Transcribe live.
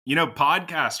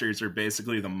Podcasters are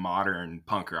basically the modern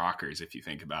punk rockers, if you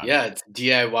think about it. Yeah, it's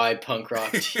DIY punk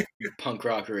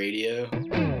rock radio.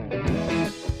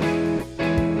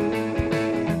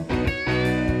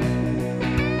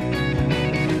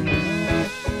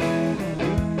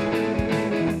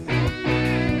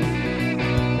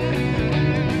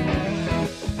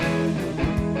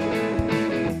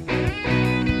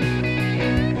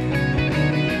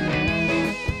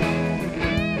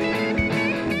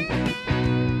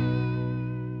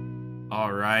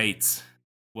 All right.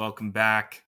 Welcome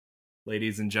back,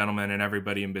 ladies and gentlemen, and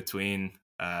everybody in between.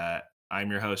 I'm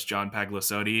your host, John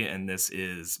Paglosotti, and this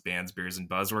is Bands, Beers, and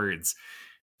Buzzwords.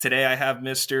 Today I have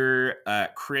Mr.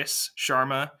 Chris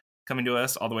Sharma coming to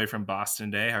us all the way from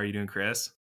Boston today. How are you doing, Chris?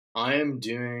 I am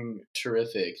doing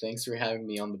terrific. Thanks for having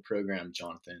me on the program,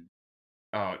 Jonathan.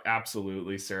 Oh,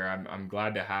 absolutely, sir. I'm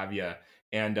glad to have you.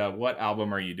 And what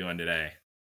album are you doing today?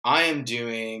 I am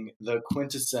doing the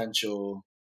quintessential,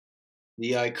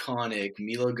 the iconic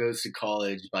Milo Goes to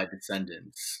College by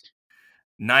Descendants.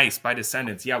 Nice, by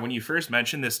Descendants. Yeah, when you first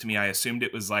mentioned this to me, I assumed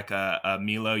it was like a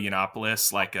Milo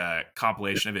Yiannopoulos, like a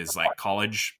compilation of his like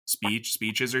college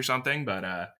speeches or something. But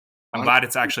I'm glad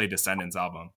it's actually a Descendants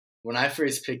album. When I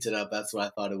first picked it up, that's what I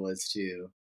thought it was too.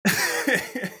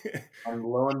 And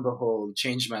lo and behold,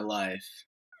 changed my life.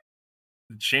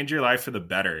 Change your life for the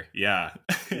better, yeah.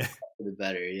 For the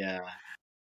better, yeah.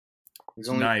 There's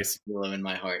only nice Milo in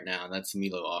my heart now. That's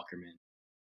Milo Aukerman.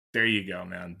 There you go,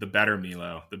 man. The better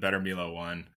Milo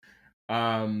one.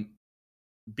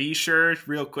 Be sure,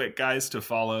 real quick, guys, to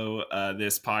follow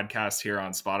this podcast here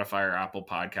on Spotify or Apple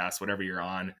Podcasts, whatever you're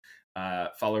on.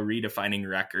 Follow Redefining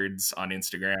Records on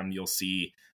Instagram. You'll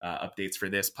see updates for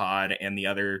this pod and the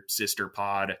other sister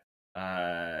pod,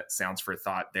 Sounds for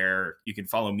Thought there. You can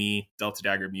follow me, Delta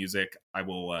Dagger Music. I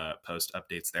will post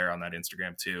updates there on that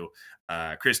Instagram too.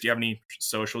 Chris, do you have any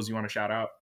socials you want to shout out?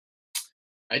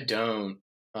 I don't.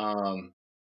 I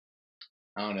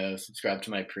don't know. Subscribe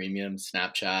to my premium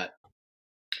Snapchat.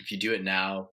 If you do it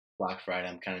now, Black Friday,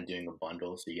 I'm kind of doing a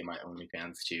bundle, so you get my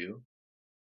OnlyFans too.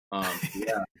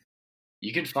 Yeah,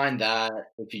 you can find that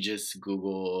if you just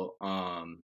Google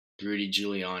Rudy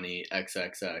Giuliani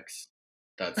XXX.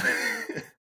 That's it.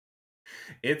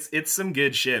 It's some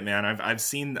good shit, man. I've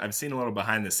seen a little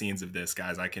behind the scenes of this,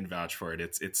 guys. I can vouch for it.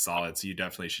 It's solid. So you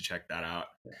definitely should check that out.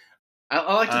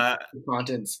 I like to think the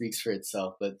content speaks for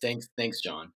itself, but thanks,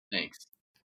 John. Thanks.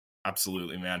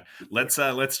 Absolutely, man.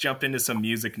 Let's jump into some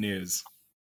music news.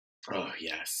 Oh,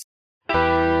 yes.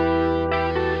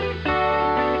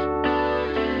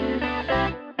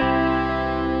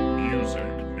 Music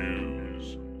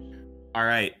news. All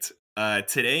right.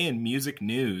 Today in music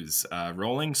news,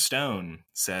 Rolling Stone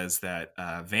says that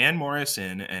Van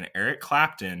Morrison and Eric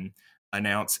Clapton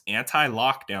announce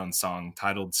anti-lockdown song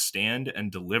titled Stand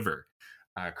and Deliver.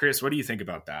 Chris, what do you think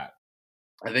about that?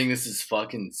 I think this is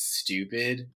fucking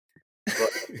stupid. But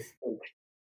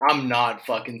I'm not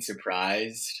fucking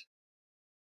surprised.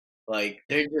 Like,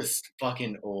 they're just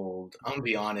fucking old. I'm gonna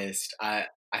be honest. I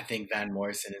think Van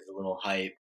Morrison is a little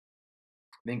hype.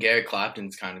 I think Eric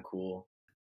Clapton's kind of cool.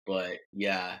 But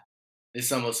yeah,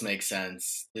 this almost makes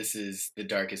sense. This is the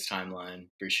darkest timeline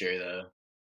for sure, though.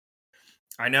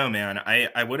 I know, man.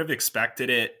 I would have expected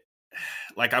it.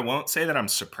 Like, I won't say that I'm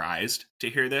surprised to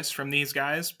hear this from these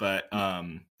guys, but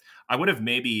I would have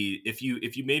maybe, if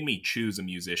you made me choose a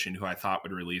musician who I thought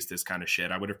would release this kind of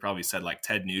shit, I would have probably said like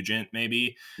Ted Nugent,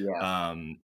 maybe. Yeah.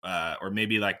 Or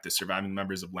maybe like the surviving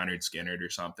members of Leonard Skinner or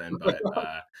something. But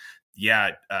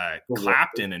yeah,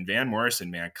 Clapton and Van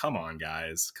Morrison, man, come on,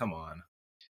 guys, come on.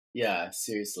 Yeah,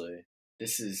 seriously,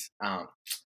 this is I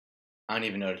don't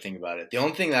even know what to think about it. The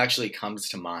only thing that actually comes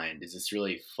to mind is this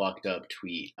really fucked up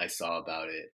tweet I saw about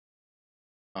it.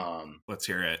 Let's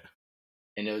hear it.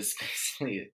 And it was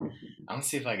basically, I don't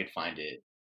see if I could find it,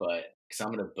 but because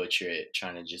I'm gonna butcher it,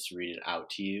 trying to just read it out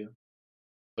to you.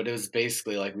 But it was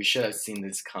basically like, we should have seen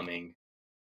this coming.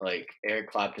 Like,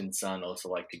 Eric Clapton's son also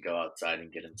liked to go outside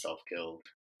and get himself killed.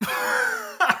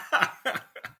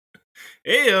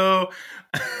 Heyo.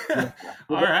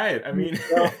 All right. I mean,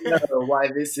 I don't know why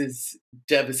this is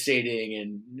devastating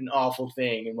and an awful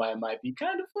thing, and why it might be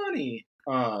kind of funny.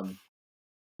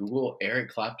 Google Eric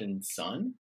Clapton's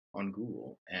son on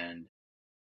Google, and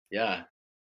yeah,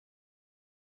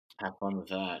 have fun with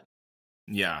that.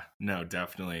 Yeah, no,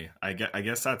 definitely. I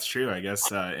guess that's true. I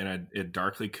guess in a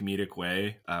darkly comedic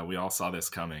way, we all saw this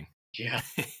coming. Yeah.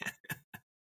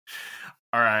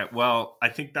 All right. Well, I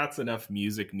think that's enough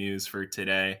music news for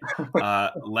today.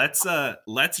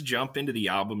 Let's jump into the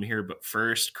album here. But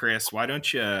first, Chris, why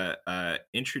don't you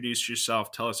introduce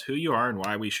yourself? Tell us who you are and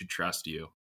why we should trust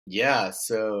you. Yeah,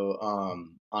 so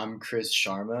I'm Chris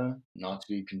Sharma, not to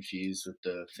be confused with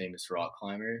the famous rock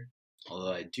climber,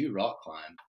 although I do rock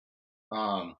climb.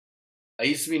 Um, I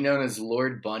used to be known as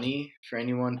Lord Bunny. For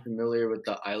anyone familiar with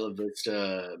the Isla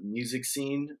Vista music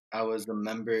scene, I was a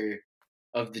member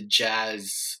of the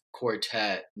jazz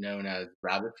quartet known as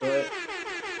Rabbitfoot,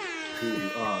 who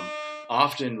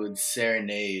often would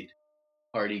serenade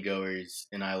partygoers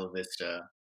in Isla Vista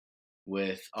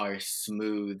with our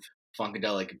smooth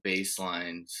funkadelic bass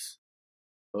lines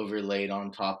overlaid on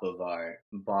top of our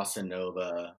bossa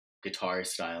nova guitar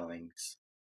stylings.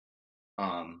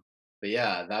 Um, but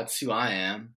yeah, that's who I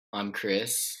am. I'm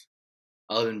Chris.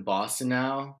 I live in Boston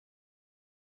now.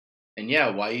 And yeah,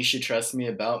 why you should trust me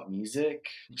about music?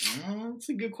 That's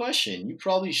a good question. You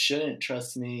probably shouldn't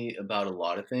trust me about a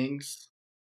lot of things,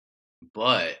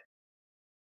 but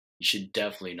you should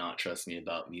definitely not trust me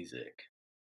about music.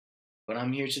 But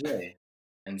I'm here today.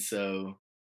 And so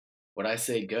what I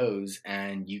say goes,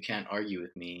 and you can't argue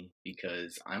with me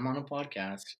because I'm on a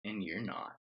podcast and you're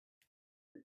not.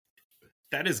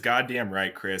 That is goddamn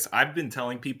right, Chris. I've been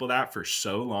telling people that for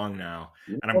so long now,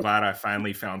 and I'm glad I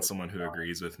finally found someone who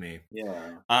agrees with me.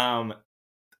 Yeah.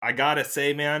 I gotta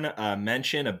say, man,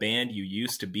 mention a band you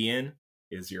used to be in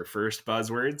is your first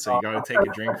buzzword, so you gotta take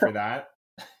a drink for that.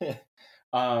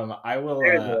 I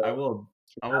will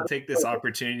take this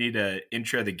opportunity to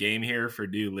intro the game here for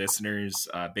new listeners.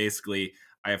 Basically,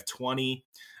 I have 20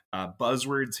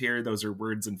 buzzwords here. Those are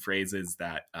words and phrases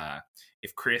that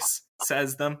if Chris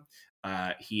says them,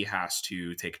 he has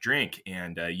to take a drink.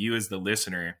 And you, as the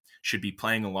listener, should be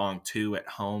playing along too at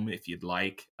home if you'd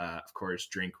like. Of course,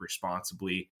 drink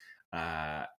responsibly.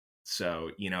 So,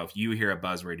 if you hear a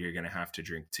buzzword, you're going to have to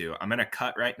drink too. I'm going to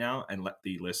cut right now and let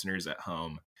the listeners at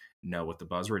home know what the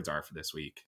buzzwords are for this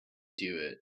week. Do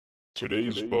it.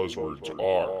 Today's buzzwords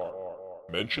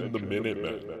are: mention the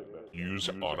Minutemen, use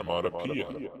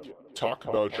onomatopoeia, talk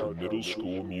about your middle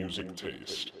school music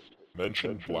taste,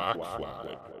 mention Black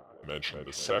Flag, mention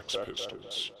the Sex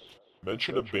Pistols,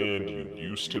 mention a band you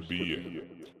used to be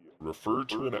in, refer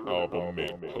to an album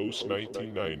made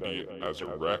post-1990 as a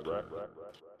record,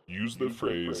 use the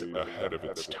phrase ahead of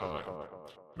its time,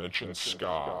 mention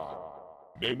ska,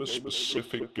 name a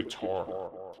specific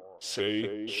guitar,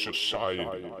 say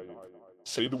society,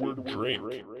 say the word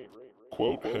drink,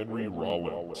 quote Henry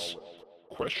Rollins,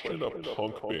 question a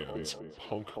punk band's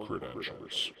punk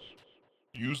credentials,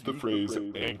 use the phrase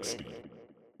angsty,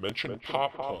 mention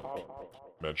pop punk,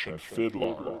 mention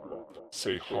fiddler,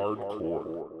 say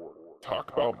hardcore,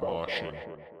 talk about moshing,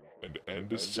 and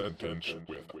end a sentence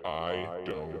with I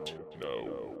don't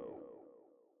know.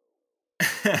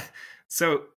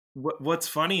 So what's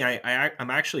funny,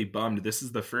 I'm actually bummed. This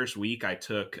is the first week I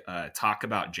took talk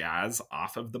about jazz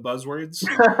off of the buzzwords,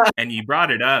 and you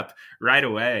brought it up right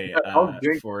away. I'll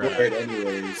drink for it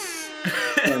anyways.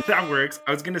 That works.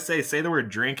 I was gonna say the word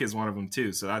drink is one of them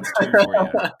too, so that's two for you.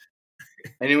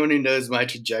 Anyone who knows my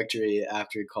trajectory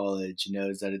after college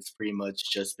knows that it's pretty much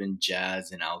just been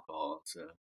jazz and alcohol. So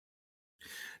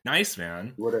nice,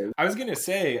 man. I was gonna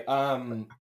say,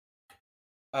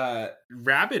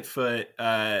 Rabbitfoot,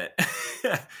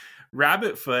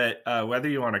 Rabbitfoot, whether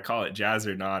you want to call it jazz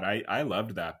or not, I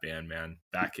loved that band, man,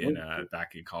 back in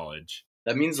college.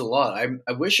 That means a lot.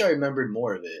 I wish I remembered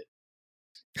more of it.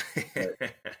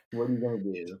 What are you gonna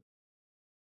do?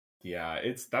 Yeah,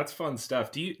 that's fun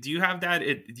stuff. Do you have that?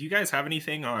 Do you guys have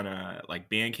anything on like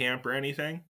Bandcamp or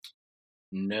anything?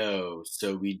 No.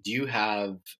 So we do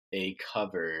have a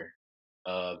cover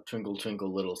of Twinkle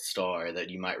Twinkle Little Star that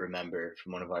you might remember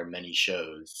from one of our many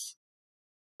shows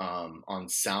on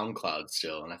SoundCloud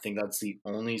still, and I think that's the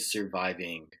only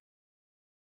surviving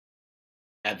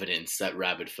evidence that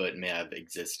Rabbitfoot may have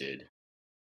existed.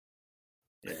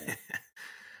 Yeah.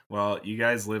 Well, you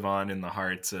guys live on in the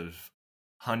hearts of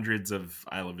hundreds of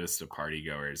Isla Vista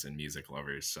partygoers and music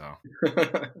lovers, so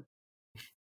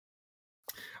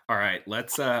all right,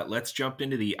 let's jump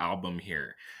into the album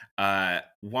here.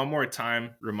 One more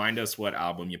time, remind us what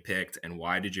album you picked and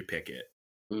why did you pick it?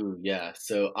 Ooh, yeah.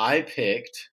 So I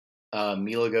picked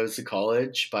Mila Goes to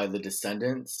College by The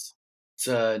Descendants. It's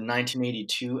a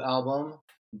 1982 album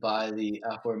by the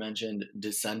aforementioned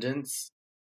Descendants.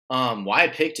 Why I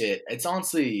picked it, it's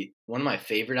honestly one of my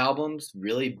favorite albums,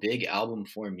 really big album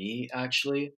for me,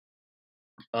 actually.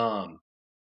 So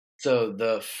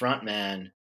the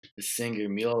frontman, the singer,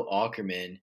 Milo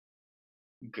Ackerman,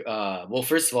 well,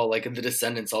 first of all, like in The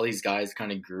Descendants, all these guys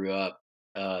kind of grew up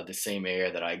the same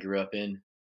area that I grew up in.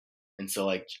 And so,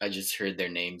 like, I just heard their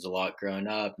names a lot growing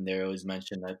up, and they're always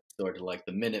mentioned that sort of like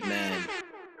the Minutemen,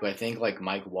 who I think like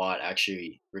Mike Watt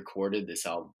actually recorded this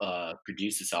album,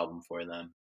 produced this album for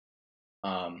them.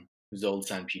 who's the old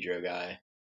San Pedro guy.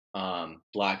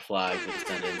 Black Flag, the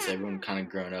Descendants. Everyone kind of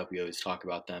grown up. We always talk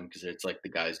about them because it's like the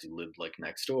guys who lived like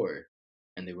next door,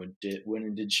 and they went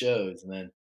and did shows. And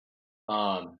then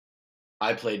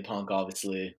I played punk,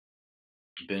 obviously.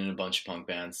 Been in a bunch of punk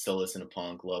bands. Still listen to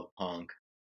punk. Love punk.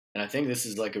 And I think this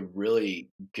is like a really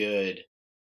good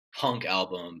punk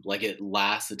album. Like it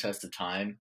lasts the test of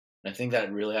time. And I think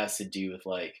that really has to do with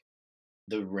like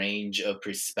the range of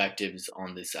perspectives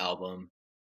on this album.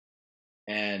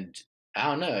 And I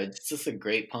don't know, it's just a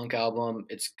great punk album.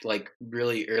 It's like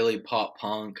really early pop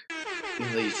punk,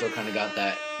 even though you still kind of got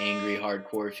that angry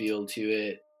hardcore feel to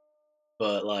it.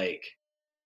 But like,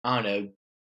 I don't know,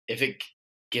 if it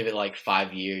give it like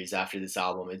 5 years after this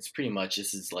album, it's pretty much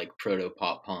this is like proto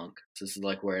pop punk. So this is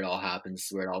like where it all happens,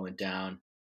 where it all went down.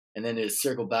 And then to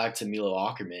circle back to Milo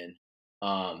Ackerman,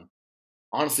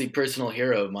 honestly, personal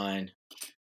hero of mine,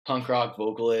 punk rock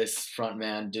vocalist,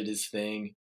 frontman, did his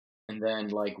thing, and then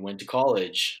like went to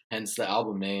college, hence the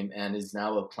album name, and is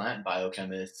now a plant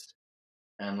biochemist.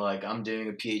 And like I'm doing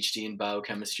a PhD in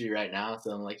biochemistry right now,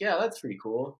 so I'm like, yeah, that's pretty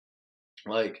cool.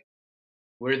 Like,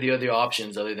 what are the other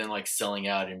options other than like selling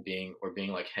out and being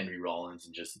like Henry Rollins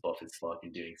and just buff as fuck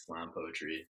and doing slam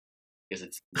poetry? Because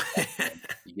it's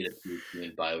you get a PhD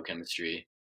in biochemistry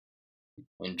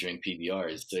and drink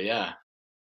PBRs. So yeah,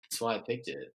 that's why I picked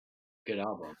it. Good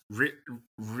album.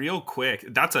 Real quick,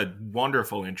 that's a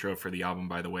wonderful intro for the album,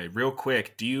 by the way. Real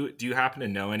quick, do you happen to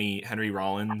know any Henry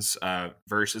Rollins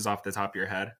verses off the top of your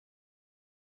head?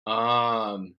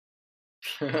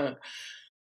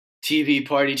 TV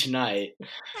party tonight.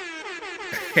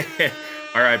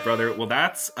 All right, brother. Well,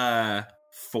 that's 4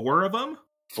 of them.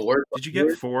 4? Did you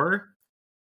get 4?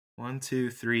 1, 2,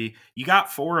 3. You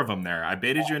got 4 of them there. I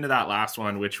baited you into that last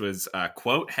one, which was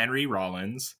quote Henry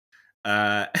Rollins.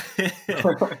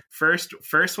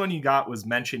 First one you got was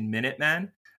mention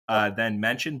Minutemen, then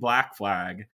mention Black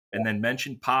Flag, and then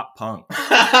mention pop punk.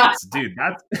 Dude,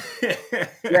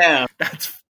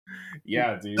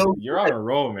 yeah, dude, so you're on a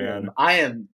roll, man. I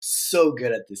am so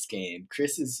good at this game.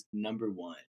 Chris is number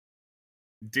 1.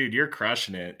 Dude, you're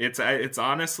crushing it. It's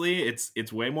honestly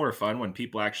it's way more fun when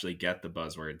people actually get the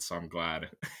buzzwords, so I'm glad.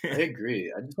 I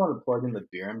agree. I just want to plug in the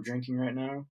beer I'm drinking right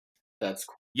now. That's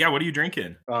cool. Yeah, what are you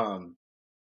drinking?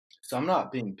 So I'm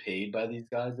not being paid by these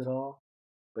guys at all,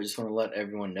 but I just want to let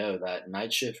everyone know that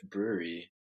Night Shift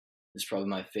Brewery is probably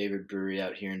my favorite brewery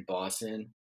out here in Boston.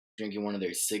 Drinking one of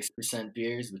their 6%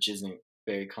 beers, which isn't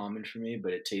very common for me,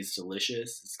 but it tastes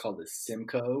delicious. It's called the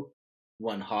Simcoe.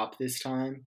 1 hop this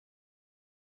time.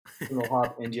 Single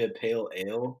hop India Pale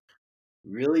Ale.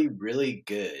 Really, really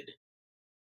good.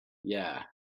 Yeah.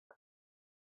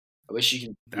 I wish you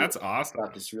can. That's awesome.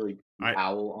 Got this really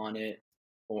owl on it,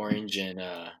 orange and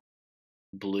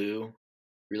blue,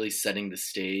 really setting the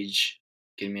stage,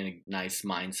 getting me in a nice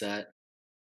mindset.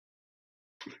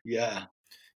 Yeah.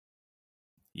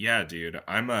 Yeah, dude.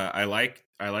 I like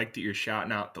that you're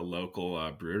shouting out the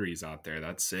local breweries out there.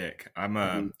 That's sick.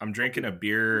 I'm drinking a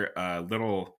beer,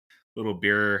 little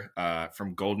beer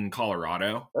from Golden,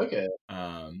 Colorado. Okay.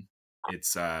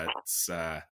 It's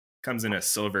comes in a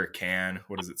silver can.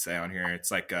 What does it say on here? It's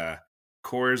like a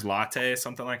Coors Latte,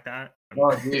 something like that.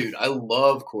 Oh, dude, I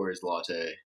love Coors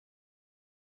Latte.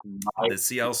 The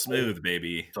CL Smooth,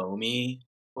 baby. Foamy.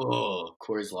 Oh,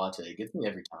 Coors Latte gets me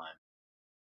every time.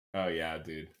 Oh yeah,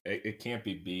 dude. It can't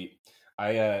be beat.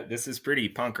 This is pretty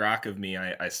punk rock of me.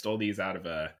 I stole these out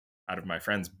of my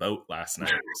friend's boat last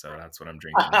night, so that's what I'm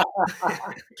drinking.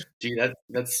 Dude,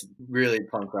 that's really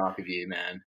punk rock of you,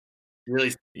 man.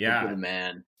 Really, yeah, good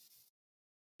man.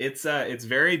 It's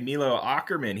very Milo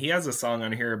Ackerman. He has a song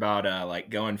on here about like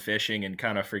going fishing and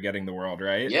kind of forgetting the world,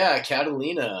 right? Yeah,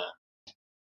 Catalina,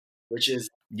 which is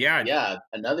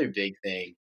another big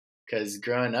thing. Because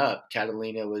growing up,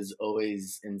 Catalina was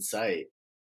always in sight.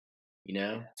 You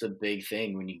know, it's a big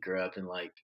thing when you grow up in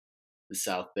like the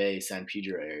South Bay, San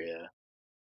Pedro area.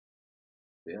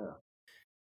 Yeah.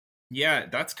 Yeah,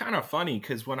 that's kind of funny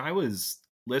because when I was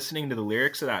listening to the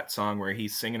lyrics of that song where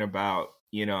he's singing about,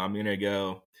 you know, I'm going to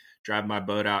go drive my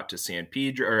boat out to San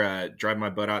Pedro or drive my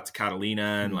boat out to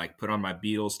Catalina and like put on my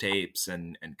Beatles tapes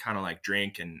and kind of like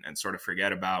drink and sort of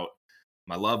forget about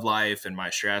my love life and my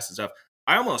stress and stuff.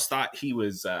 I almost thought he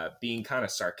was being kind of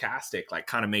sarcastic, like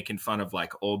kind of making fun of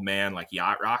like old man, like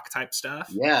yacht rock type stuff.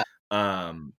 Yeah.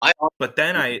 But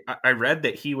then I read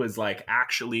that he was like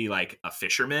actually like a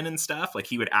fisherman and stuff. Like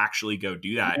he would actually go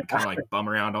do that and kind of like bum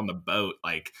around on the boat.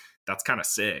 Like that's kind of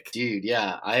sick. Dude,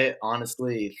 yeah. I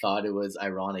honestly thought it was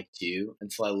ironic too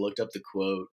until I looked up the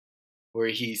quote where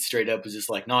he straight up was just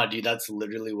like, nah, dude, that's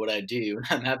literally what I do. When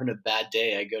I'm having a bad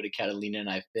day, I go to Catalina and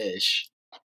I fish.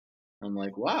 I'm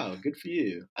like, wow, good for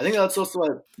you. I think that's also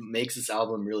what makes this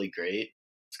album really great.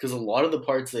 It's because a lot of the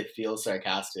parts they feel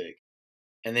sarcastic,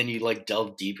 and then you like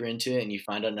delve deeper into it, and you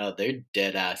find out no, they're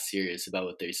dead ass serious about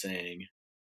what they're saying.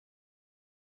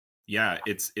 Yeah,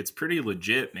 it's pretty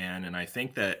legit, man. And I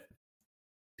think that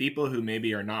people who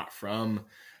maybe are not from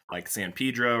like San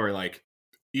Pedro or like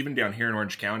even down here in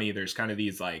Orange County, there's kind of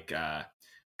these like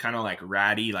kind of like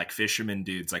ratty like fisherman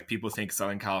dudes. Like people think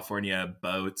Southern California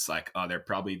boats like, oh, they're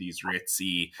probably these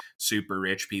ritzy super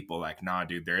rich people. Like, nah,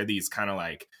 dude, they're these kind of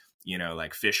like, you know,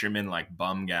 like fishermen, like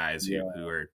bum guys who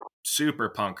are super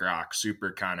punk rock,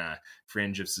 super kind of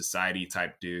fringe of society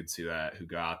type dudes who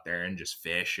go out there and just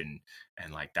fish and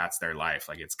like that's their life.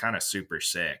 Like it's kind of super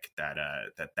sick that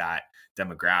that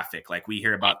demographic. Like we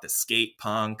hear about the skate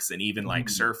punks and even like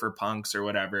surfer punks or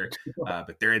whatever,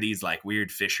 but there are these like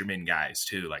weird fisherman guys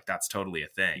too. Like that's totally a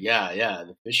thing. Yeah,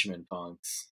 the fisherman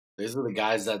punks. Those are the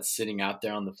guys that's sitting out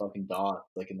there on the fucking dock,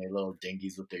 like in their little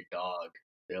dinghies with their dog.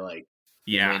 They're like,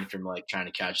 waiting from like trying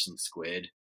to catch some squid,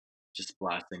 just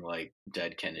blasting like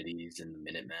Dead Kennedys and the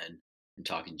Minutemen and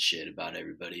talking shit about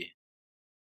everybody.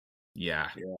 Yeah.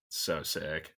 So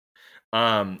sick.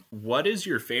 What is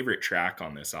your favorite track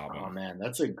on this album? Oh man,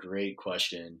 that's a great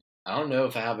question. I don't know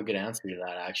if I have a good answer to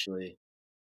that actually.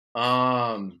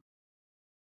 I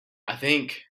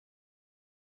think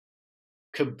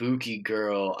Kabuki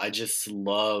Girl, I just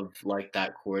love like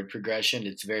that chord progression.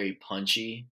 It's very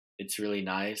punchy. It's really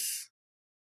nice.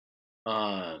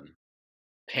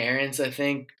 Parents, I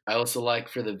think I also like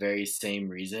for the very same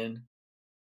reason.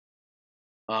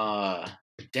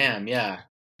 Damn, yeah.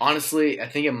 Honestly, I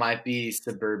think it might be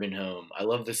Suburban Home. I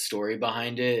love the story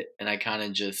behind it, and I kind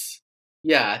of just,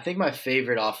 I think my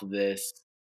favorite off of this.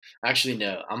 Actually,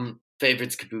 no,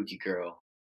 favorite's Kabuki Girl.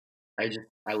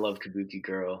 I love Kabuki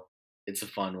Girl. It's a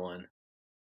fun one.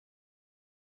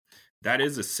 That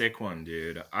is a sick one,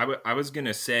 dude. I was going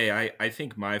to say, I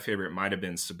think my favorite might have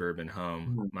been Suburban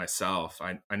Home myself.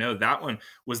 I know that one.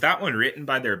 Was that one written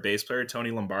by their bass player, Tony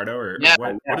Lombardo? Or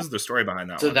what is the story behind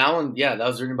that one? So that one, that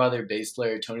was written by their bass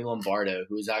player, Tony Lombardo,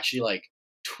 who was actually like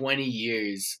 20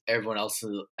 years everyone else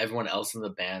in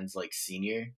the band's like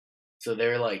senior. So they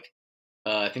were like,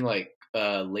 I think like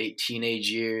late teenage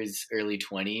years, early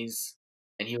 20s.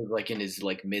 And he was like in his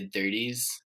like mid 30s.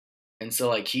 And so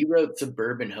like he wrote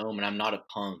Suburban Home and I'm Not a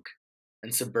Punk.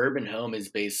 And Suburban Home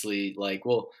is basically like,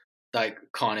 well, the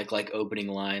iconic like opening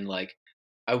line, like,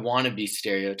 I want to be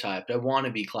stereotyped. I want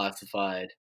to be classified.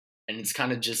 And it's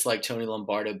kind of just like Tony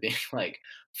Lombardo being like,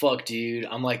 fuck, dude,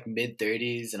 I'm like mid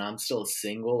 30s and I'm still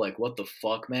single. Like, what the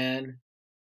fuck, man?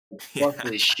 Fuck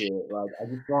this shit. Like, I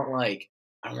just want like,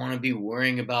 I don't want to be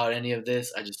worrying about any of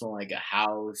this. I just want like a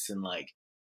house and like,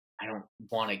 I don't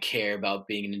want to care about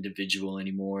being an individual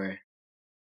anymore.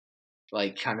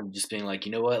 Like kind of just being like,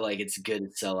 you know what, like it's good to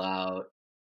sell out.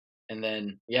 And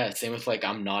then same with like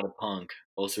I'm Not a Punk,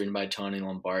 also written by Tony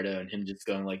Lombardo, and him just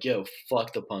going like, yo,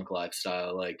 fuck the punk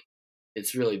lifestyle, like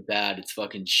it's really bad, it's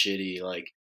fucking shitty,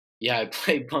 like I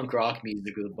play punk rock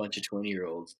music with a bunch of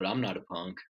 20-year-olds, but I'm not a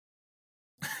punk.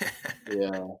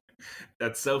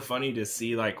 That's so funny to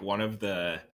see like one of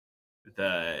the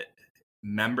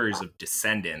members of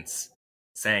Descendants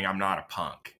saying I'm not a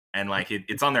punk. And like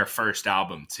it's on their first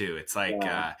album too. It's like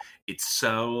it's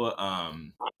so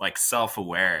like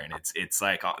self-aware, and it's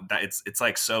like it's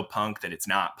like so punk that it's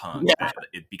not punk. That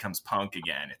it becomes punk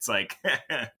again. It's like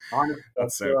honestly,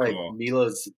 that's so like cool.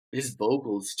 Milo's his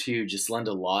vocals too just lend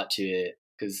a lot to it.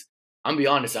 Because I'm gonna be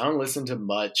honest, I don't listen to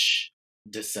much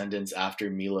Descendants after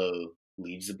Milo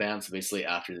leaves the band. So basically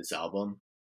after this album,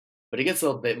 but it gets a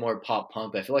little bit more pop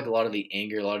punk. I feel like a lot of the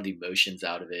anger, a lot of the emotions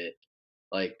out of it.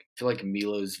 Like, I feel like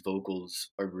Milo's vocals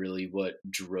are really what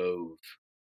drove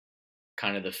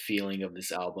kind of the feeling of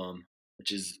this album,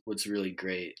 which is what's really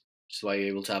great. Which is why you're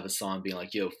able to have a song being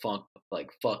like, yo, fuck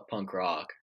punk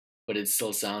rock. But it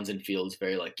still sounds and feels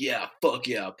very like, fuck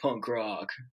yeah, punk rock.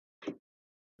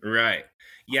 Right.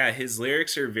 Yeah, his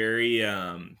lyrics are very,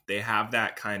 they have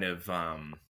that kind of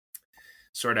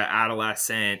sort of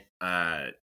adolescent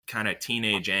kind of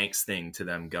teenage angst thing to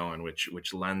them going,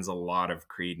 which lends a lot of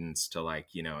credence to like,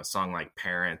 you know, a song like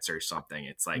Parents or something.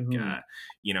 It's like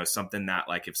you know, something that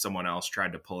like if someone else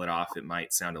tried to pull it off, it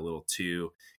might sound a little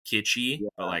too kitschy,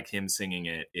 but like him singing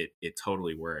it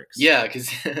totally works.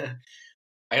 Because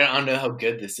I don't know how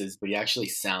good this is, but he actually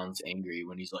sounds angry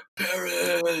when he's like,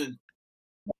 parents.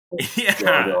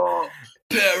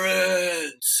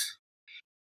 Parents.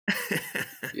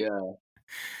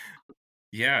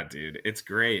 Yeah, dude, it's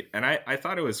great. And I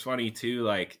thought it was funny too,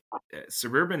 like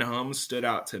Suburban Home stood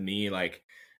out to me, like,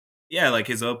 like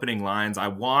his opening lines, I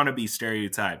want to be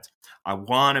stereotyped, I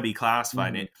want to be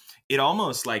classified. it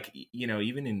almost like,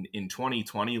 even in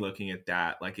 2020, looking at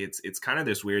that, like it's kind of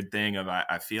this weird thing of,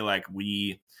 I feel like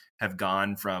we have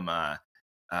gone from like,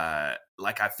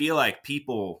 I feel like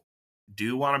people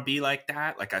do want to be like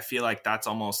that. Like, I feel like that's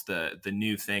almost the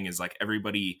new thing, is like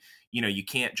everybody, you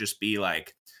can't just be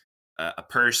like a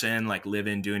person like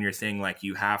living, doing your thing. Like,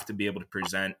 you have to be able to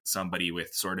present somebody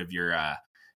with sort of your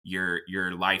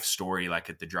life story, like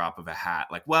at the drop of a hat.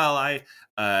 Like, well, I'm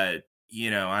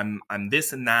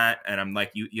this and that, and I'm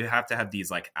like, you have to have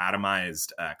these like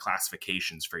atomized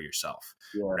classifications for yourself,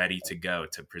 Yeah. ready to go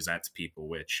to present to people,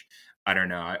 which I don't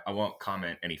know. I won't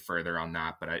comment any further on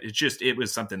that, but it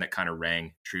was something that kind of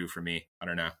rang true for me. I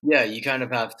don't know. Yeah, you kind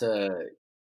of have to,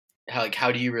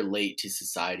 how do you relate to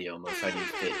society almost? How do you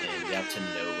fit in? You have to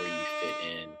know where you fit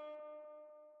in.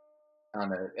 I don't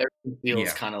know. Everything feels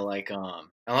Yeah. kind of like,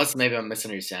 unless maybe I'm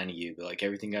misunderstanding you, but like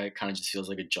everything kind of just feels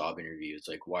like a job interview. It's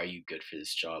like, why are you good for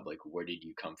this job? Like, where did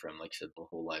you come from? Like you said, the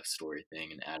whole life story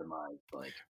thing and atomized.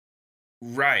 Like,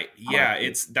 Right. I don't Yeah. know.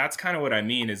 That's kind of what I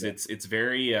mean, is it's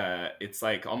very, it's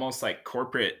like almost like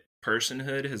corporate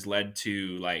personhood has led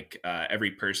to like,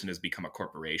 every person has become a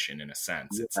corporation in a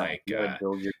sense. It's Yeah, like, you gotta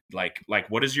build your. like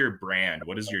what is your brand?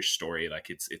 What is your story? Like,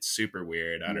 it's super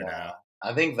weird. I don't know. Yeah,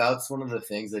 I think that's one of the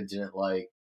things I didn't like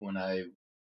when I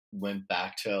went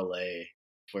back to LA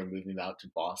before moving out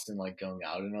to Boston. Like going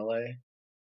out in LA,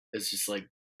 it's just like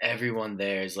everyone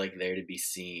there is like there to be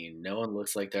seen. No one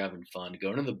looks like they're having fun.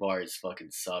 Going to the bars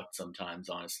fucking sucked sometimes,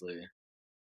 honestly.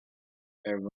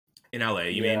 Everyone, In LA,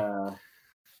 you mean? yeah,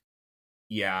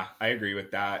 Yeah, I agree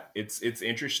with that. It's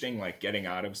interesting, like getting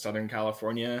out of Southern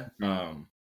California. mm,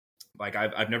 Like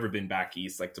I've never been back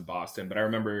east, like to Boston, but I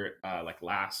remember like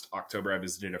last October I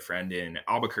visited a friend in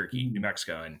Albuquerque, New mm,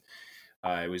 Mexico, and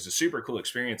it was a super cool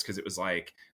experience because it was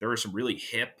like there were some really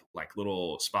hip like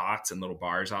little spots and little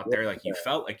bars out there. Like, you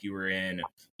felt like you were in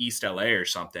East LA or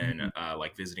something, mhm.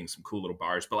 like visiting some cool little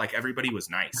bars, but like everybody was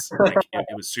nice. Like,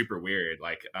 it was super weird.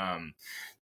 Like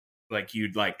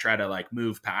you'd like try to like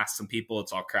move past some people,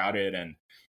 it's all crowded, and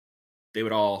they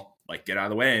would all like get out of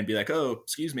the way and be like, "Oh,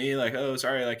 excuse me," like, "Oh,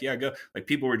 sorry," like, "Yeah, go." Like,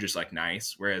 people were just like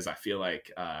nice, whereas I feel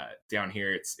like down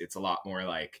here it's a lot more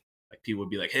like people would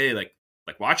be like, "Hey, like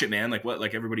watch it, man." Like, what,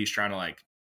 like everybody's trying to like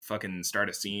fucking start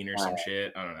a scene or Uh, some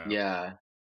shit. I don't know. yeah,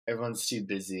 everyone's too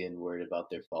busy and worried about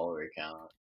their follower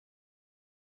count.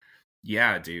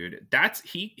 Yeah, dude. That's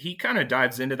he kind of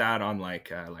dives into that on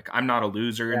like I'm not a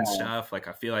loser and Yeah, stuff. Like,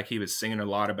 I feel like he was singing a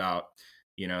lot about,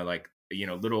 like,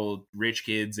 little rich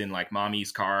kids in like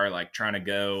mommy's car, like trying to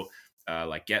go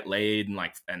like get laid and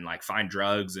like find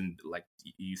drugs, and like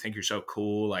you think you're so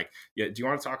cool. Like, yeah, do you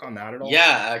want to talk on that at all?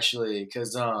 yeah, actually,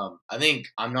 because I think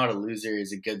 "I'm Not a Loser"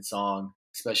 is a good song,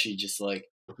 especially just like.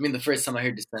 I mean, the first time I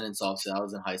heard Descendants, obviously, I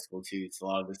was in high school too. So a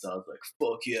lot of this, I was like,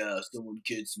 "Fuck yeah, someone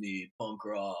gets me, punk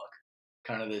rock,"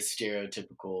 kind of this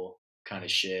stereotypical kind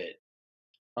of shit.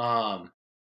 Um,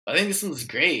 I think this one's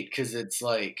great because it's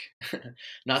like,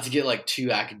 not to get like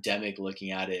too academic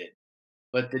looking at it,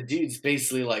 but the dude's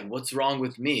basically like, "What's wrong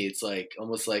with me?" It's like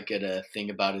almost like a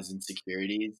thing about his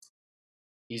insecurities.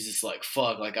 He's just like,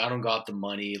 "Fuck, like I don't got the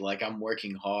money, like I'm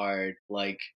working hard,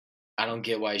 like I don't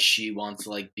get why she wants to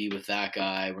like be with that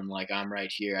guy when like I'm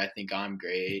right here. I think I'm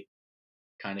great."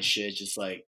 Kind of shit, just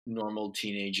like normal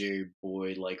teenager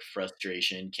boy like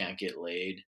frustration, can't get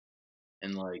laid,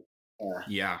 and like,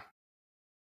 Yeah.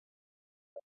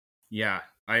 Yeah,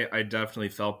 I definitely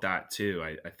felt that too.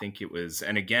 I think it was,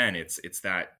 and again, it's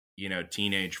that,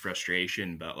 teenage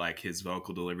frustration, but like his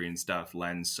vocal delivery and stuff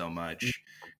lends so much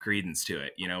credence to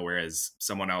it, whereas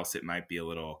someone else, it might be a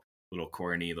little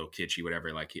corny, a little kitschy,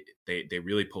 whatever. Like, they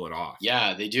really pull it off.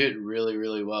 yeah, they do it really,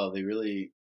 really well. They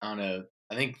really, I don't know.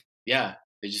 I think, yeah,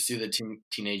 they just do the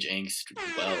teenage angst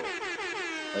well.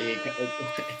 Like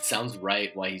it sounds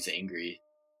right why he's angry.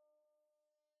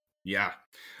 Yeah.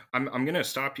 I'm gonna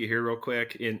stop you here real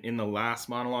quick. In the last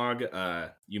monologue,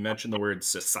 you mentioned the word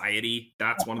society.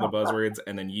 That's one of the buzzwords,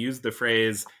 and then use the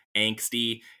phrase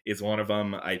angsty is one of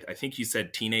them. I think you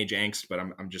said teenage angst, but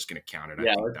I'm just gonna count it.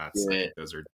 Yeah, let's do I it. think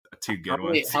those are two How good many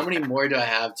ones. how many more do I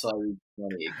have till I reach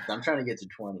 20? 'Cause I'm trying to get to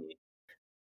 20.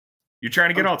 You're trying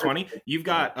to get I'm all sure 20. You've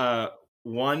got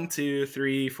 1, 2,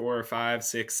 3, 4, 5,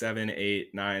 6, 7,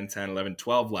 8, 9, 10, 11,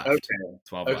 12 left. Okay.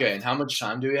 12 Okay, and left. how much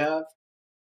time do we have?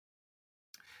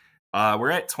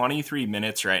 We're at 23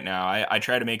 minutes right now. I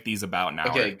try to make these about an Okay,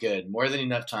 hour. good. More than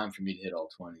enough time for me to hit all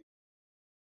 20.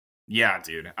 Yeah,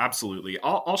 dude, absolutely.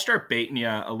 I'll start baiting you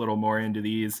a little more into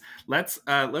these. Let's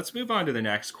move on to the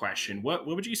next question. What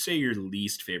would you say your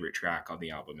least favorite track on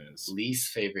the album is?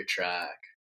 Least favorite track.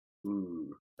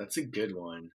 Ooh, that's a good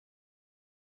one.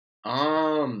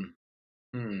 Um,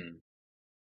 hmm.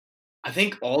 I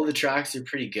think all the tracks are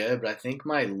pretty good, but I think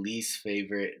my least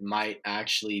favorite might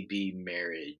actually be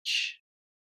Marriage.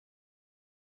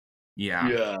 Yeah.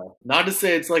 Yeah. Not to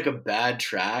say it's like a bad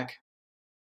track,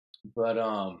 but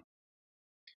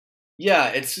yeah,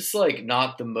 it's just like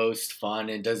not the most fun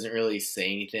and doesn't really say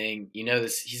anything. You know,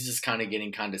 this he's just kind of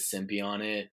getting kind of simpy on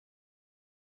it.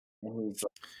 And he's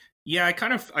like, Yeah, I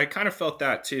kind of felt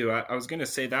that too. I was gonna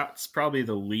say that's probably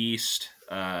the least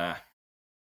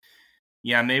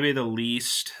yeah, maybe the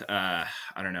least I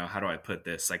don't know, how do I put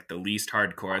this? Like the least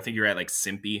hardcore. I think you're right, like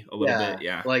simpy a little yeah, bit.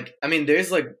 Yeah. like I mean,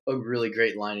 there's like a really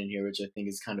great line in here which I think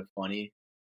is kind of funny.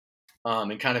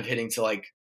 And kind of hitting to like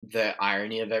the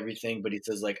irony of everything, but he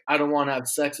says like, "I don't want to have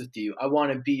sex with you. I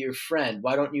want to be your friend.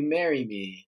 Why don't you marry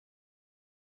me?"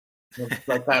 It's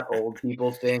like that old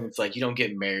people thing. It's like you don't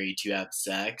get married to have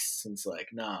sex. It's like,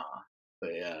 nah.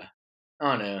 But yeah.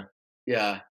 I don't know.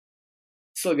 Yeah.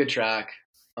 Still a good track.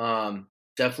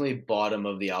 Definitely bottom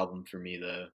of the album for me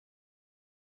though.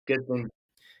 Good thing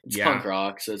it's punk Yeah.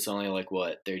 rock, so it's only like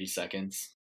what, 30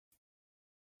 seconds.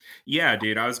 Yeah,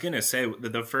 dude. I was gonna say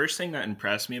the first thing that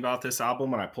impressed me about this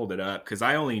album when I pulled it up, because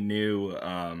I knew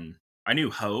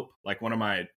Hope. Like one of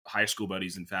my high school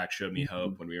buddies, in fact, showed me Mhm.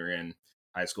 Hope when we were in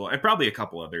high school, and probably a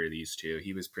couple other of these too.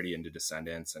 He was pretty into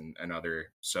Descendants and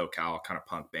other SoCal kind of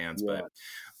punk bands. Yeah.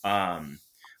 But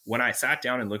when I sat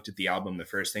down and looked at the album, the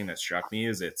first thing that struck me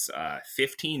is it's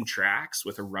 15 tracks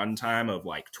with a runtime of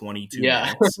like 22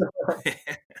 Yeah. minutes.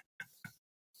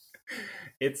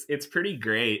 It's pretty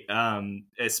great.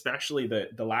 Especially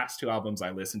the last two albums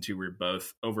I listened to were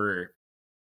both over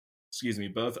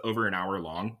an hour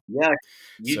long. Yeah.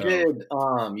 So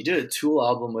You did a Tool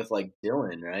album with like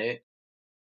Dylan, right?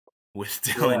 with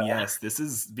Dylan, Yeah. yes, this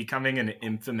is becoming an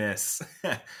infamous.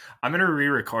 I'm gonna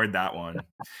re-record that one.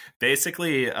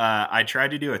 Basically, I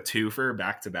tried to do a twofer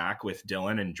back to back with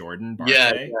Dylan and Jordan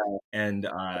Yeah. Barclay, and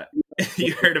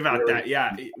you heard about that?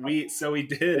 Yeah, we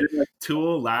did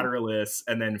Tool, Lateralus,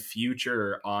 and then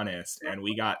Future Honest, and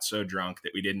we got so drunk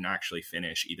that we didn't actually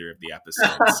finish either of the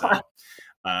episodes. So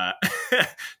uh,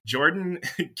 Jordan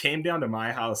came down to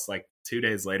my house like 2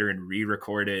 days later and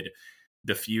re-recorded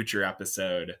the Future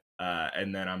episode.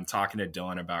 And then I'm talking to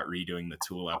Dylan about redoing the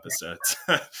Tool episodes.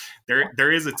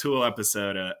 there is a Tool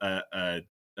episode, a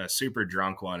super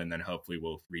drunk one, and then hopefully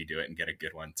we'll redo it and get a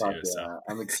good one Fuck too. So yeah.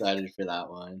 I'm excited for that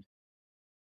one.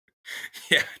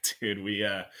 yeah, dude,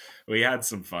 we had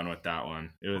some fun with that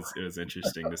one. It was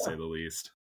interesting to say the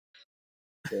least.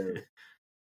 So,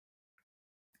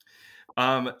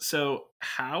 So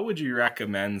how would you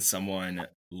recommend someone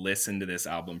listen to this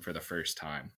album for the first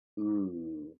time?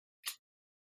 ooh.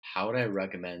 How would I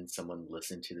recommend someone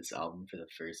listen to this album for the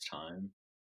first time?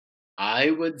 I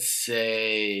would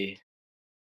say,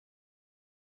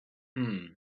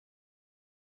 hmm,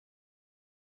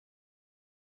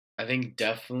 I think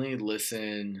definitely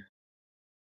listen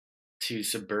to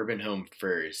Suburban Home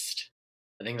first.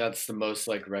 I think that's the most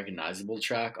like recognizable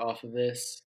track off of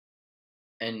this.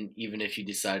 And even if you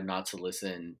decide not to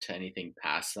listen to anything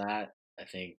past that, I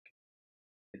think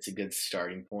it's a good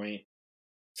starting point.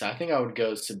 So I think I would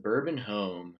go Suburban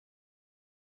Home.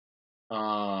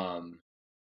 Um,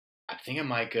 I think I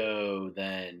might go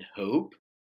then Hope,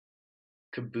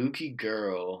 Kabuki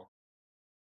Girl,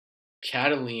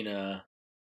 Catalina,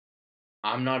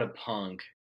 I'm Not a Punk,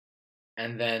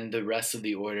 and then the rest of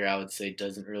the order I would say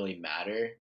doesn't really matter.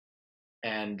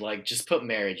 And like just put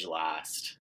Marriage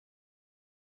last.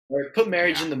 Or put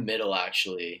Marriage Yeah. in the middle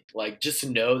actually. Like just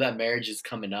know that Marriage is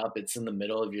coming up. It's in the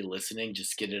middle of your listening.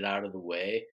 Just get it out of the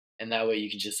way. And that way you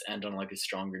can just end on like a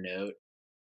stronger note.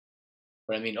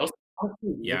 But I mean also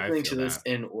honestly, Yeah, I listening feel to this that.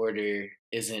 in order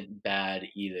isn't bad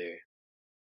either.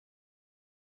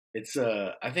 It's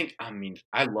I mean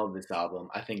I love this album.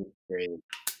 I think it's great.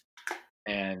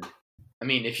 And I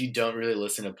mean, if you don't really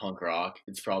listen to punk rock,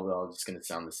 it's probably all just gonna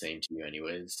sound the same to you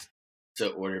anyways. So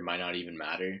order might not even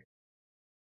matter.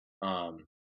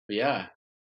 But yeah,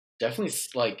 definitely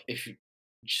like if you're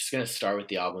just gonna start with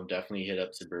the album, definitely hit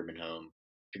up Suburban Home.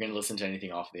 If you're gonna listen to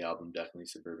anything off the album, definitely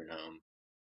Suburban Home.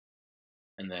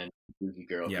 And then Boogie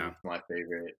Girl because Yeah. it's my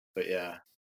favorite. But yeah,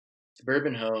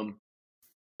 Suburban Home,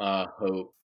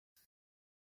 Hope,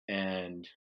 and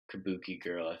Kabuki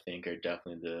Girl, I think, are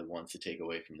definitely the ones to take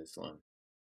away from this one.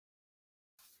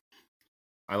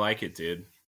 I like it, dude.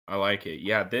 I like it.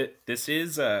 Yeah, this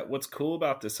is what's cool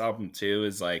about this album too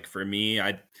is like for me,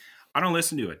 I don't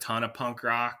listen to a ton of punk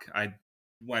rock. I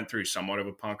went through somewhat of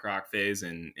a punk rock phase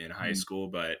in high Mm. school,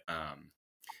 but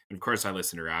of course I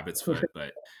listened to Rabbit's Foot,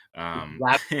 but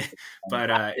Rabbit, but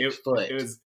Rabbit it Foot,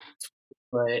 was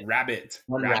but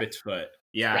one Rabbit's Foot.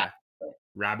 Yeah, rabbit foot.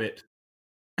 Rabbit.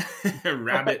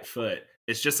 Rabbit Foot.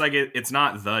 It's just like it's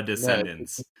not the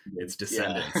Descendants. No, it's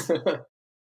Descendants.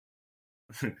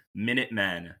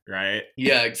 Minutemen, right?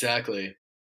 Yeah, exactly.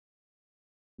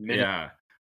 Yeah.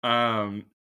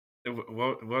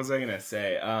 What was I gonna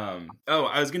say? I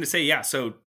was gonna say, yeah.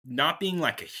 So not being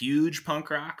like a huge punk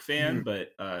rock fan,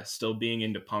 but still being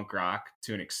into punk rock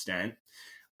to an extent.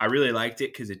 I really liked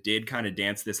it because it did kind of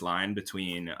dance this line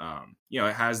between,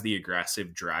 it has the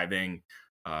aggressive driving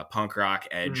punk rock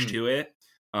edge to it.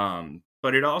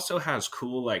 But it also has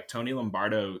cool, like Tony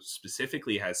Lombardo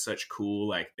specifically has such cool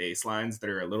like bass lines that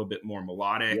are a little bit more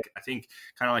melodic. Yeah. I think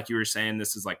kind of like you were saying,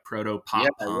 this is like proto pop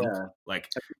punk. Yeah. Like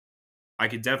I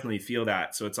could definitely feel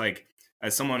that. So it's like,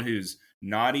 as someone who's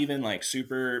not even like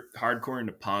super hardcore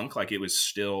into punk, like it was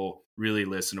still really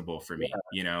listenable for me.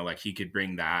 Like he could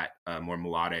bring that more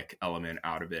melodic element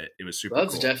out of it. It was super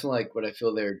that's cool. Definitely like what I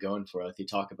feel they were going for. Like you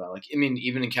talk about, like, I mean,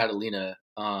 even in Catalina,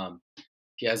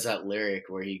 he has that lyric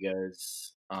where he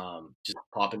goes, just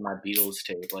popping my Beatles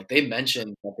tape. Like they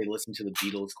mentioned that they listen to the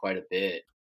Beatles quite a bit.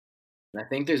 And I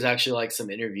think there's actually like some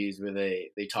interviews where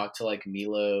they talk to like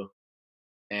Milo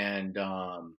and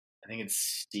I think it's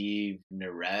Steve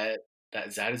Narrett.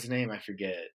 Is that his name? I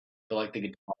forget. But like the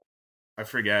guitar. I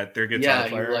forget their guitar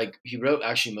player. He wrote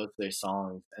actually most of their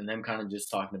songs, and them kind of just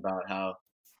talking about how,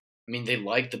 I mean, they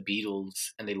like the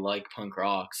Beatles and they like punk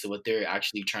rock. So what they're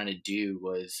actually trying to do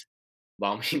was,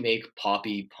 while we make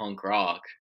poppy punk rock,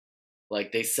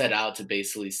 like they set out to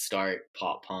basically start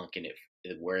pop punk, and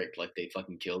it worked. Like they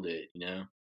fucking killed it,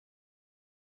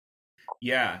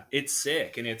 Yeah, it's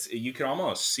sick, and you can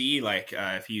almost see like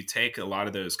if you take a lot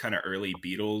of those kind of early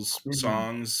Beatles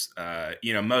songs,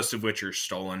 most of which are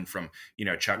stolen from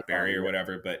Chuck Berry or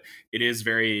whatever, but it is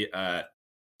very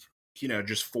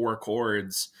just 4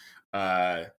 chords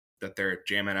that they're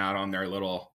jamming out on their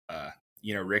little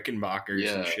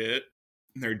Rickenbackers and shit.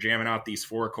 They're jamming out these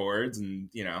 4 chords, and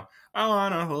I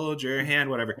wanna hold your hand,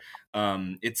 whatever.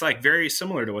 It's like very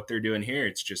similar to what they're doing here.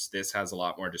 It's just this has a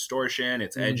lot more distortion.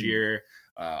 It's edgier.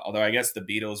 Although I guess the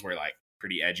Beatles were like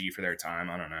pretty edgy for their time.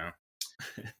 I don't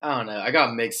know. I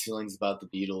got mixed feelings about the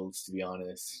Beatles, to be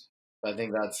honest. But I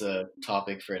think that's a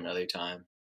topic for another time.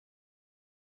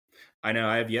 I know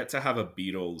I have yet to have a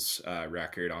Beatles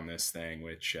record on this thing,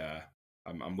 which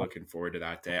I'm looking forward to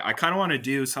that day. I kind of want to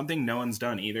do something no one's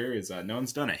done either. No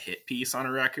one's done a hit piece on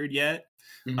a record yet.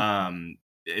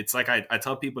 It's like I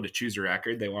tell people to choose a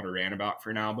record they want to rant about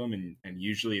for an album, and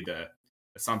usually the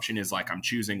assumption is like I'm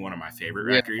choosing one of my favorite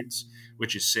records,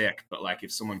 which is sick. But like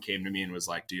if someone came to me and was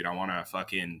like, dude, I want to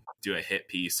fucking do a hit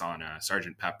piece on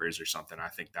Sgt. Pepper's or something, I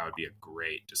think that would be a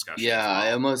great discussion. Yeah,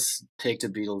 I almost picked a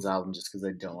Beatles album just because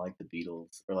I don't like the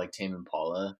Beatles, or like Tame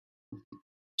Impala,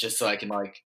 just so I can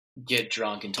like get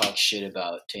drunk and talk shit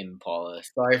about Tame Impala.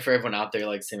 Sorry for everyone out there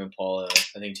like Tame Impala.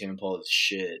 I think Tame Impala is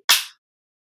shit.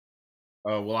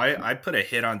 Oh, well, I put a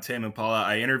hit on Tame Impala.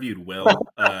 I interviewed Will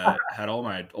Heddle,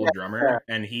 my old drummer,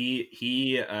 and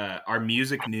he our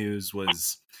music news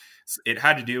was, it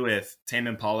had to do with Tame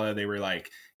Impala. They were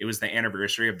like, it was the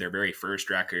anniversary of their very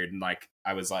first record, and like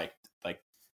I was like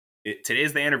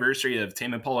today's the anniversary of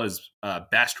Tame Impala's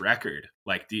best record.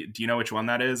 Like, do you know which one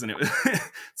that is? And it was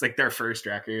it's like their first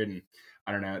record, and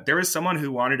I don't know. There was someone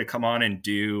who wanted to come on and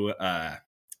do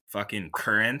fucking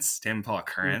Currents, Tame Impala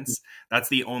Currents. That's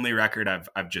the only record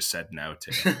I've just said no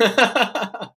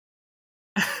to.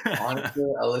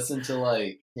 Honestly, I listened to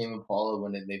like Tame Impala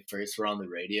when they first were on the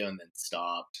radio and then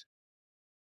stopped.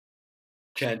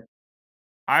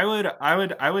 I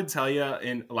would tell you,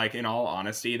 in all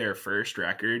honesty, their first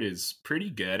record is pretty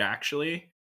good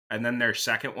actually, and then their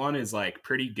second one is like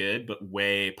pretty good but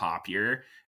way poppier,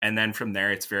 and then from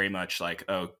there it's very much like,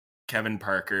 oh, Kevin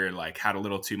Parker like had a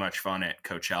little too much fun at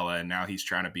Coachella, and now he's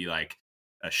trying to be like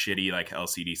a shitty like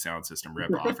LCD Sound System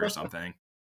ripoff or something.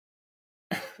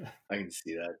 I can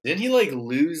see that. Didn't he like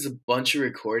lose a bunch of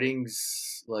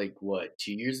recordings like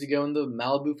 2 years ago in the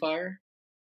Malibu fire?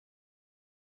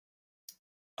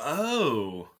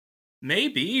 Oh,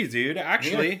 maybe, dude.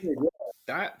 Actually,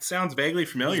 that sounds vaguely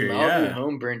familiar. His Malibu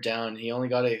home burnt down. He only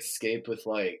got to escape with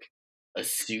like a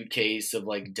suitcase of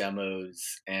like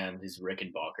demos and his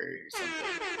Rickenbacker or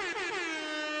something.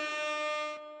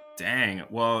 Dang.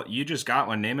 Well, you just got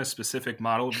one. Name a specific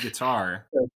model of guitar.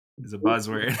 Is a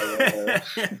buzzword.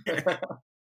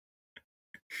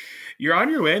 You're on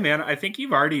your way, man. I think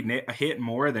you've already hit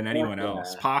more than anyone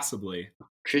else, possibly.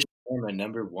 Christian Norman,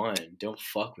 number 1. Don't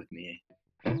fuck with me.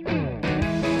 Do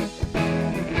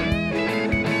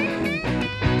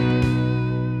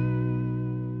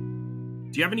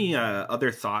you have any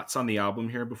other thoughts on the album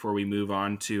here before we move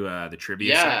on to the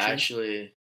trivia section? Yeah,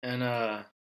 actually. And I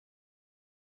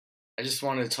I just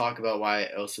wanted to talk about why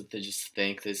I also just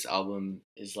think this album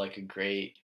is like a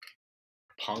great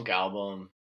punk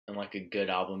album and like a good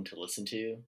album to listen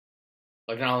to.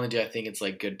 Like not only do I think it's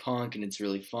like good punk and it's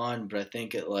really fun, but I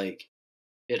think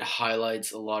it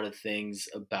highlights a lot of things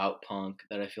about punk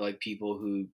that I feel like people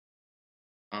who,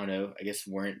 I don't know, I guess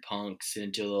weren't punks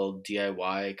into a little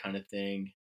DIY kind of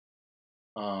thing,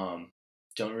 don't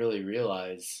really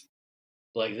realize.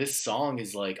 Like this song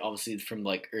is like obviously from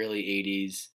like early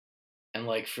 80s, and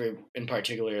like for in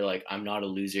particular like I'm Not a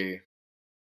Loser,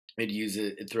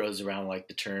 it throws around like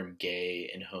the term gay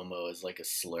and homo as like a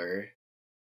slur,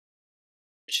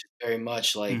 which is very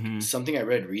much like Mm-hmm. something I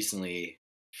read recently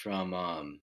from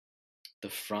the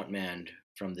frontman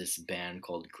from this band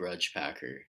called Grudge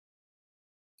Packer,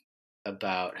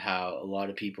 about how a lot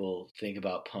of people think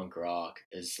about punk rock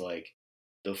as like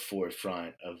the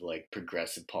forefront of like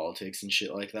progressive politics and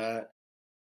shit like that.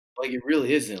 Like it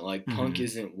really isn't. Like punk Mm-hmm.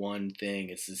 isn't one thing.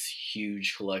 It's this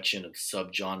huge collection of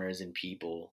subgenres and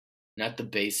people. And at the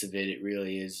base of it, it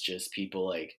really is just people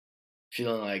like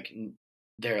feeling like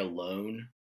they're alone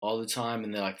all the time,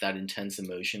 and then like that intense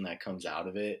emotion that comes out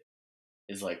of it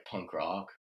is like punk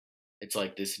rock. It's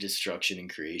like this destruction and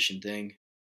creation thing.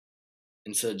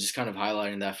 And so just kind of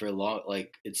highlighting that for a lot,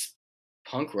 like it's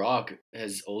punk rock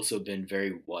has also been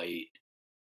very white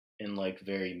and like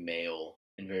very male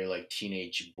and very like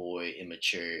teenage boy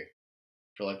immature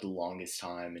for like the longest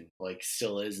time, and like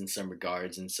still is in some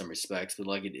regards, in some respects, but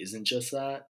like it isn't just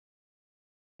that.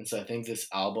 And so I think this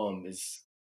album is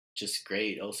just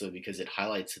great also because it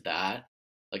highlights that.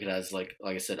 Like it has like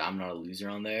I said, I'm Not a Loser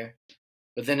on there.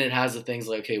 But then it has the things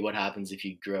like, okay, what happens if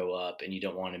you grow up and you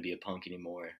don't want to be a punk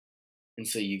anymore? And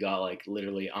so you got like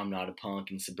literally I'm Not a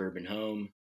Punk and Suburban Home.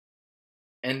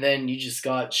 And then you just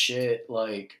got shit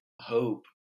like Hope,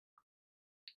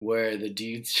 where the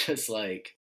dude's just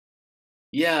like,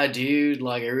 yeah, dude,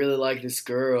 like I really like this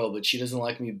girl, but she doesn't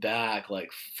like me back.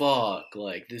 Like, fuck,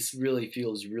 like this really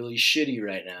feels really shitty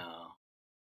right now.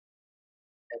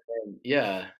 And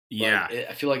yeah, like Yeah.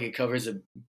 I feel like it covers a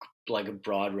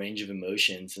broad range of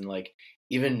emotions, and like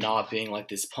even not being like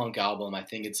this punk album, I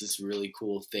think it's this really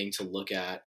cool thing to look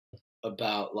at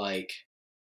about like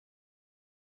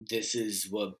this is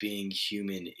what being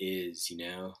human is, you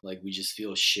know? Like we just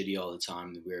feel shitty all the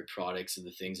time. We're products of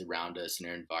the things around us and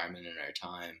our environment and our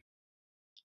time.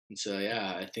 And so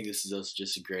yeah, I think this is also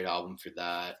just a great album for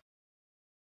that.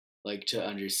 Like to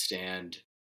understand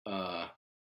uh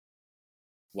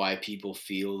why people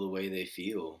feel the way they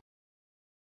feel.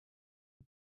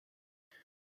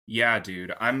 Yeah,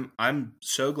 dude. I'm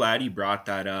so glad you brought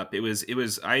that up. It was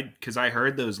I cuz I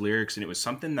heard those lyrics and it was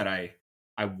something that I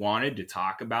wanted to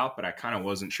talk about, but I kind of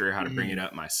wasn't sure how to bring it Mm-hmm.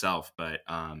 up myself. But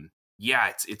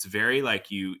yeah, it's very like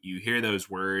you hear those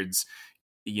words,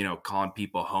 calling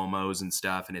people homos and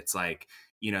stuff, and it's like,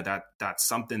 that's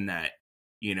something that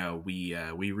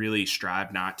we really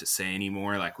strive not to say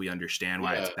anymore. Like we understand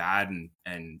why it's Yeah. bad,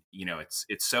 and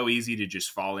it's so easy to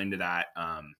just fall into that.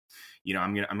 I'm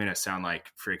gonna sound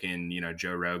like freaking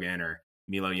Joe Rogan or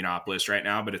Milo Yiannopoulos right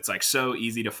now, but it's like so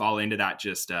easy to fall into that,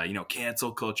 just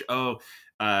cancel culture. Oh,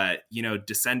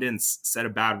 Descendants said a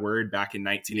bad word back in Yeah.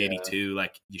 1982,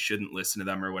 like you shouldn't listen to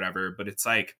them or whatever. But it's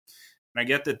like, and I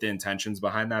get that the intentions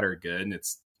behind that are good, and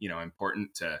it's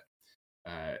important to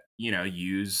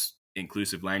use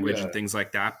inclusive language and Yeah. things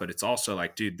like that. But it's also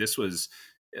like, dude, this was,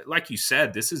 like you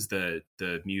said, this is the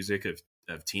music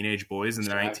of teenage boys in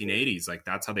the Exactly. 1980s. Like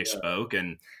that's how they Yeah. spoke,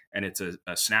 and it's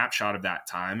a snapshot of that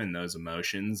time and those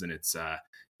emotions, and it's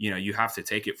you have to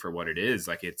take it for what it is.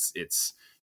 Like it's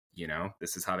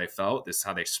this is how they felt, this is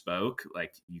how they spoke.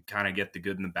 Like you kind of get the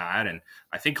good and the bad. And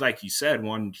I think, like you said,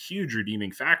 one huge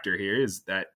redeeming factor here is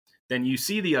that then you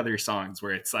see the other songs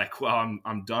where it's like, well,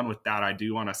 I'm done with that, I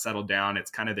do want to settle down.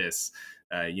 It's kind of this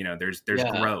there's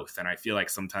Yeah. growth, and I feel like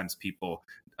sometimes people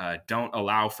don't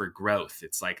allow for growth.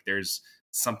 It's like there's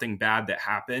something bad that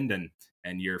happened,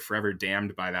 and you're forever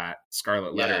damned by that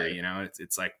scarlet letter. Yeah.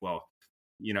 It's like, well,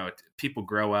 people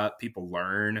grow up, people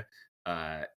learn,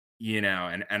 uh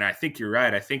and I think you're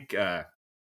right. I think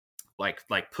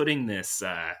like putting this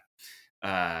uh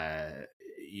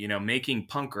making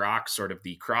punk rock sort of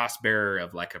the cross bearer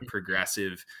of like a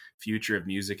progressive future of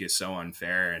music is so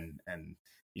unfair, and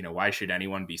why should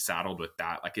anyone be saddled with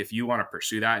that? Like if you want to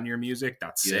pursue that in your music,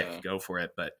 that's sick, Yeah. go for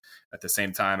it. But at the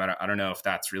same time, I don't know if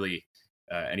that's really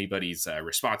anybody's No,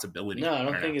 responsibility. I I don't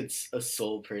don't know. think it's a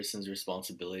sole person's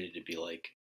responsibility to be like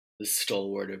the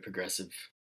stalwart of progressive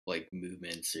like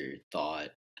movements or thought.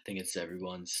 I think it's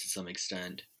everyone's to some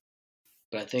extent.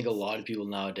 But I think a lot of people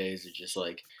nowadays are just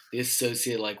like they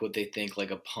associate like what they think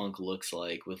like a punk looks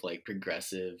like with like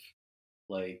progressive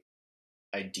like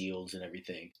ideals and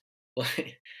everything.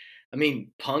 Like, I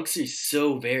mean, punks are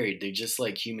so varied. They're just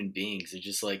like human beings. They're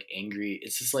just like angry.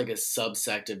 It's just like a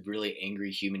subsect of really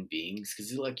angry human beings.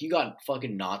 Because like you got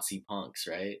fucking Nazi punks,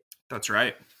 right? That's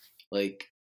right. Like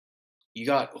you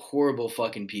got horrible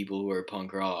fucking people who are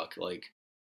punk rock. Like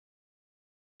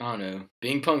I don't know.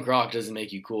 Being punk rock doesn't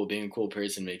make you cool. Being a cool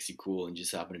person makes you cool, and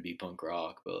just happen to be punk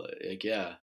rock. But like,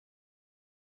 yeah,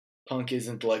 punk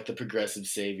isn't like the progressive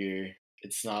savior.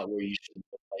 It's not where you should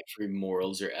fight for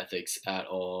morals or ethics at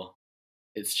all.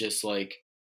 It's just like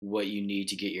what you need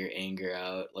to get your anger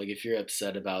out. Like if you're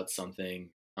upset about something,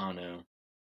 I don't know,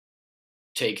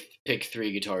 pick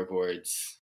 3 guitar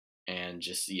chords and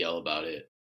just yell about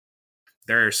it.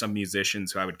 There are some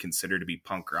musicians who I would consider to be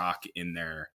punk rock in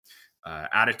their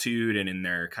attitude and in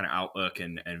their kind of outlook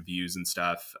and views and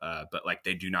stuff, but like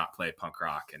they do not play punk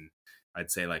rock. And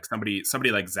I'd say like somebody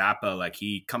like Zappa, like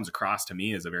he comes across to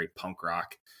me as a very punk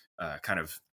rock kind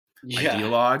of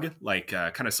ideologue, like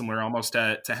kind of similar almost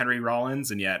to Henry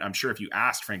Rollins. And yet I'm sure if you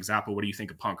asked Frank Zappa, what do you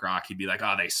think of punk rock? He'd be like,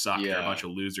 oh, they suck. They're a bunch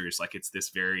of losers. Like it's this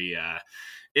very,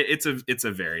 it's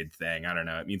a varied thing. I don't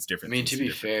know. It means different. I mean, to be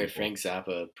fair, people. Frank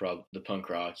Zappa, the punk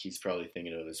rock he's probably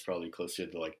thinking of is probably closer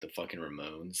to like the fucking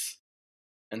Ramones.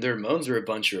 And the Ramones were a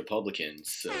bunch of Republicans,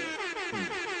 so.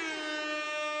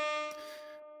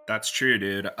 That's true,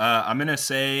 dude. I'm going to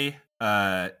say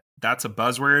that's a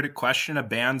buzzword. Question a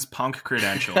band's punk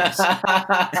credentials.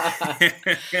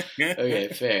 Okay,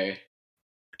 fair.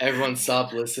 Everyone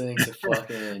stop listening to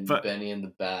fucking Benny and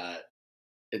the Bat.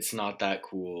 It's not that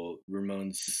cool.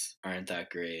 Ramones aren't that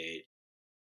great.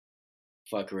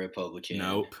 Fuck a Republican.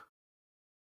 Nope.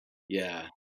 Yeah.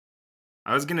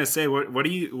 I was gonna say, what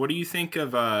do you think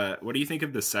of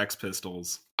the Sex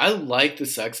Pistols? I like the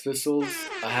Sex Pistols.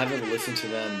 I haven't listened to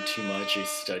them too much or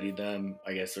studied them,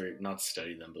 I guess, or not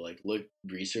studied them, but like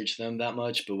research them that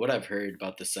much. But what I've heard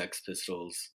about the Sex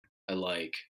Pistols, I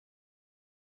like.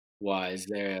 Why is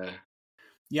there a?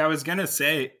 Yeah, I was gonna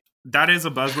say that is a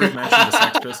buzzword mention the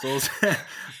Sex Pistols.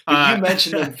 You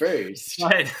mentioned them first.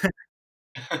 I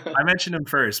mentioned them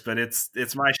first, but it's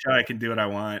my show. I can do what I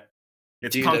want.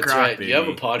 It's Dude, punk that's rock, right. baby. You have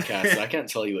a podcast, so I can't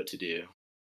tell you what to do.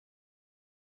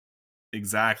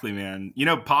 Exactly, man. You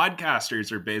know,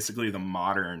 podcasters are basically the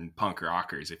modern punk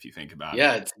rockers, if you think about it.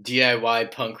 Yeah, it's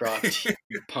DIY punk rock,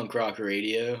 punk rock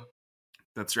radio.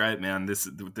 That's right, man. This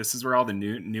is where all the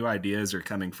new ideas are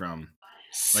coming from.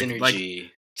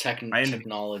 Synergy,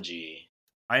 technology.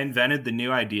 I invented the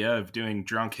new idea of doing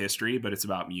drunk history, but it's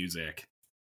about music.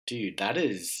 Dude, that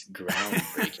is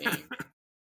groundbreaking.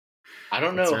 I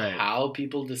don't know how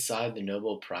people decide the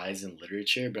Nobel Prize in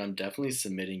Literature, but I'm definitely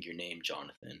submitting your name,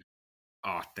 Jonathan.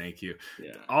 Oh, thank you.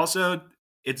 Yeah. Also,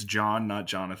 it's John, not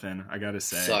Jonathan. I gotta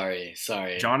say.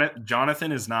 Sorry.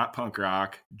 Jonathan is not punk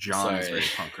rock. John is very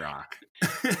punk rock.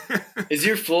 Is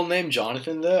your full name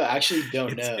Jonathan though? I actually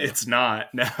don't know. It's not.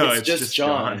 No, it's just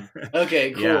John.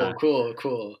 Okay, cool, yeah.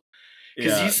 cool.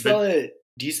 Because you spell it.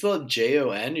 Do you spell it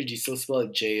Jon or do you still spell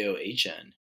it John?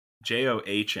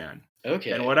 John.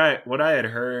 Okay. And what I had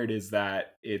heard is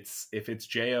that if it's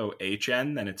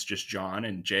John, then it's just John,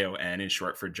 and Jon is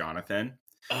short for Jonathan.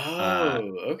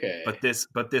 Oh, okay. But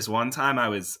this one time I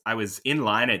was in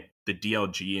line at the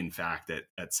DLG, in fact,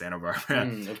 at Santa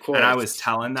Barbara, of course. And I was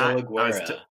telling that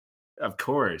of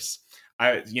course,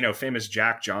 famous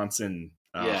Jack Johnson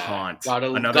haunt. Gotta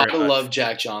love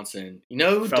Jack Johnson. You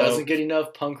know who doesn't get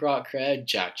enough punk rock cred?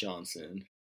 Jack Johnson.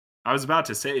 I was about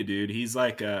to say, dude, he's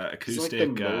like acoustic. He's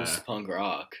like the most punk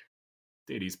rock.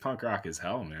 Dude, he's punk rock as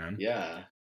hell, man. Yeah.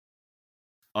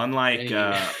 Unlike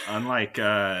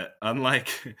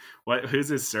who's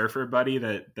his surfer buddy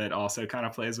that also kind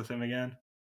of plays with him again?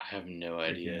 I have no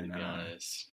idea, to be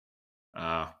honest.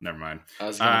 Never mind. I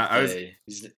was gonna say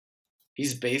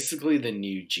he's basically the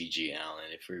new G.G. Allen.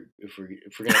 If we're gonna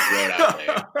throw it out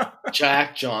there,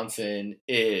 Jack Johnson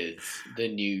is the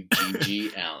new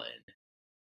G.G. Allen.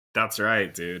 That's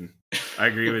right, dude. I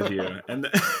agree with you.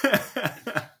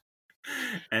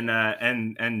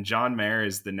 And John Mayer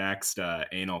is the next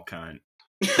anal cunt.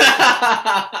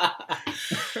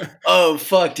 Oh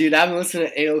fuck, dude! I haven't listened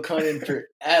to anal cunt in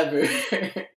forever.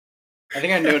 I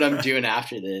think I know what I'm doing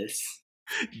after this.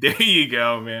 There you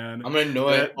go, man. I'm gonna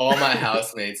annoy all my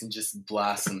housemates and just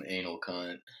blast some anal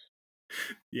cunt.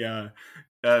 Yeah.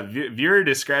 Viewer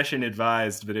discretion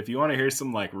advised, but if you want to hear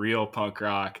some like real punk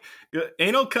rock,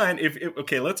 anal cunt.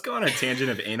 Okay, let's go on a tangent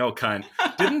of anal cunt.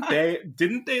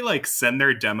 Didn't they like send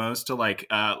their demos to like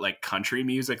country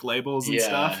music labels and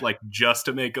stuff, like just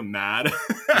to make them mad?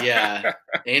 Yeah,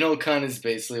 anal cunt is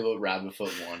basically what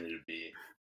Rabbitfoot wanted to be.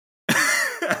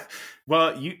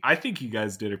 Well, I think you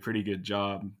guys did a pretty good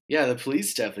job. Yeah, the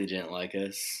police definitely didn't like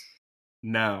us.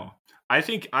 No, I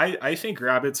think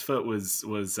Rabbit's Foot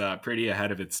was pretty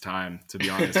ahead of its time. To be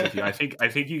honest with you, I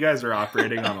think you guys are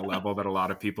operating on a level that a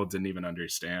lot of people didn't even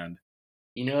understand.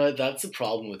 You know what? That's the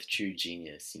problem with true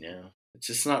genius, you know? It's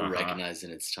just not recognized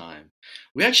in its time.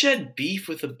 We actually had beef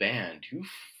with a band who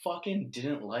fucking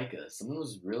didn't like us. Someone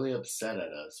was really upset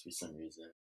at us for some reason.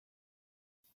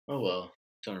 Oh well,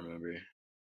 don't remember.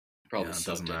 Probably Yeah, it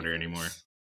doesn't matter anymore.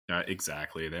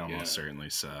 Exactly. They almost certainly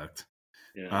sucked.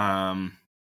 Yeah.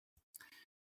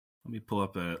 Let me pull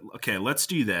up okay, let's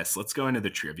do this. Let's go into the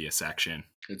trivia section.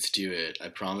 Let's do it. I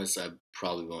promise I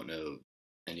probably won't know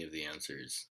any of the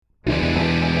answers.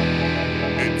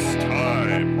 It's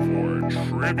time for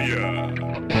trivia.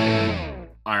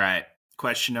 All right.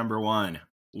 Question number 1.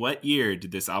 What year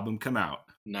did this album come out?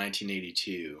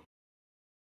 1982.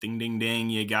 Ding, ding, ding.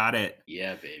 You got it.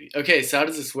 Yeah, baby. Okay, so how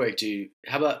does this work?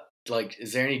 How about, like,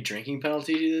 is there any drinking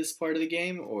penalty to this part of the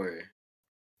game, or?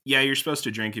 Yeah, you're supposed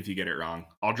to drink if you get it wrong.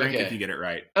 I'll drink if you get it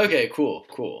right. Okay, cool.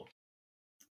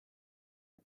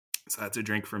 So that's a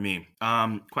drink for me.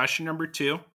 Question number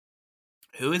 2.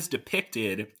 Who is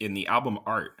depicted in the album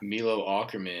art? Milo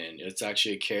Ackerman. It's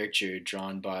actually a character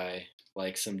drawn by,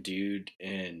 like, some dude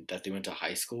that they went to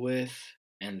high school with,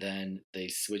 and then they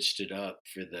switched it up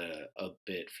a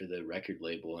bit for the record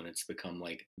label, and it's become,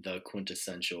 like, the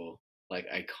quintessential, like,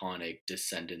 iconic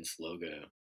Descendants logo.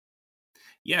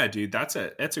 Yeah, dude, that's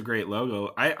a great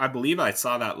logo. I believe I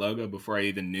saw that logo before I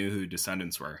even knew who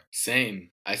Descendants were.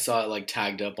 Same. I saw it, like,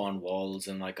 tagged up on walls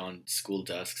and, like, on school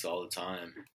desks all the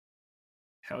time.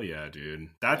 Hell yeah, dude.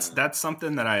 That's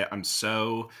something that I'm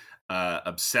so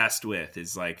obsessed with,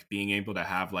 is like being able to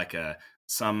have like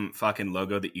some fucking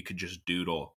logo that you could just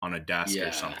doodle on a desk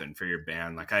or something for your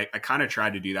band. Like I kind of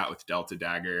tried to do that with Delta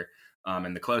Dagger.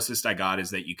 And the closest I got is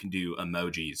that you can do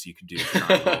emojis. You can do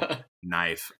a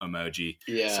knife emoji.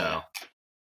 Yeah. So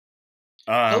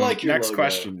I like your next logo.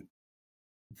 question.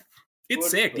 It's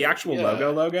sick. The actual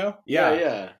logo.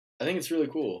 Yeah. I think it's really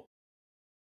cool.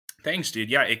 Thanks, dude.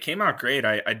 Yeah, it came out great.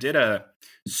 I did a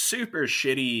super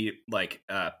shitty like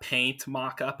paint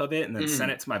mock-up of it and then sent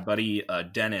it to my buddy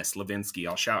Dennis Levinsky.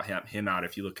 I'll shout him out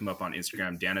if you look him up on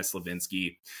Instagram, Dennis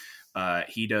Levinsky.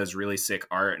 He does really sick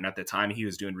art, and at the time he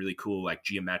was doing really cool like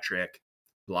geometric,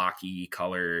 blocky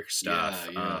color stuff.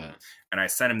 Yeah. And I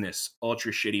sent him this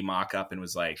ultra shitty mock-up and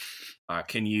was like,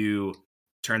 can you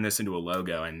turn this into a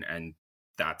logo? And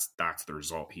that's the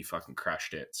result. He fucking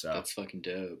crushed it. So that's fucking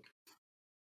dope.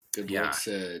 Good luck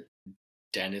to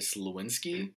Dennis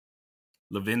Levinsky.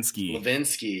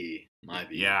 My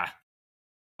bad. Yeah.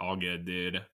 All good,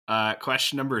 dude.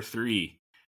 Question number 3.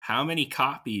 How many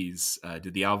copies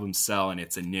did the album sell in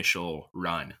its initial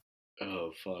run?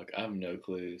 Oh, fuck. I have no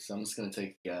clue. So I'm just going to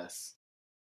take a guess.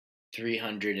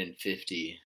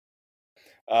 350.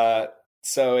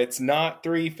 So it's not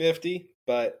 350,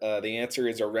 but the answer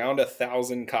is around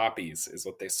 1,000 copies is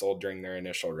what they sold during their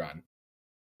initial run.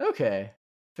 Okay.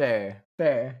 Fair.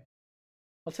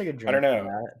 I'll take a drink. I don't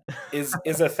know. Is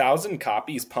 1,000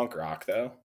 copies punk rock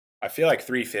though? I feel like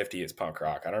 350 is punk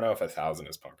rock. I don't know if 1,000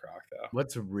 is punk rock though.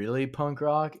 What's really punk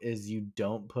rock is you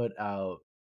don't put out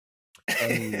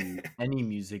any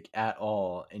music at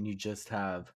all, and you just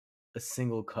have a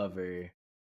single cover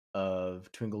of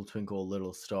Twinkle Twinkle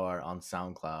Little Star on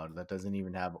SoundCloud that doesn't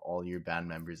even have all your band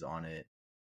members on it.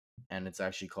 And it's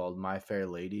actually called My Fair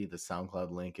Lady. The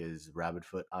SoundCloud link is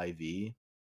Rabbitfoot IV.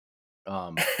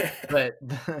 But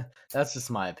that's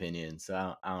just my opinion,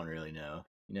 so I don't really know,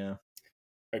 you know?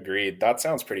 Agreed. That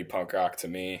sounds pretty punk rock to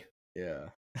me. Yeah.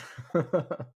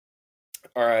 All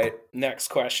right, next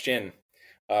question.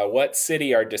 What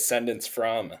city are Descendants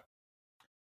from?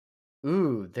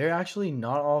 Ooh, they're actually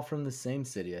not all from the same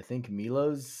city. I think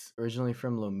Milo's originally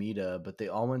from Lomita, but they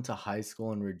all went to high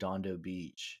school in Redondo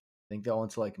Beach. I think they all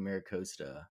went to like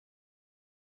Maricosta.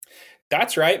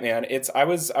 That's right, man.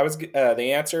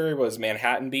 The answer was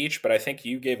Manhattan Beach, but I think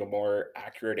you gave a more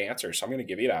accurate answer, so I'm going to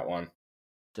give you that one.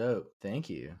 Dope. Thank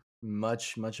you.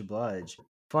 Much obliged.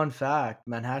 Fun fact,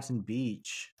 Manhattan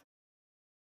Beach.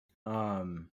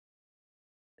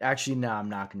 Actually, no, I'm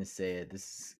not going to say it.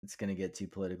 It's going to get too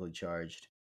politically charged.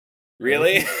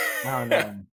 Really?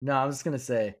 No, I'm just going to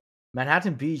say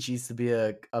Manhattan Beach used to be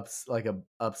a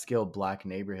upscale black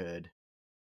neighborhood.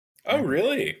 Oh,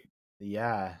 really?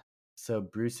 Yeah. So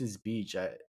Bruce's Beach, I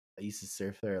used to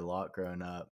surf there a lot growing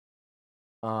up.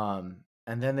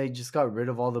 And then they just got rid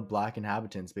of all the black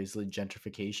inhabitants. Basically,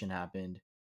 gentrification happened.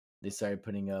 They started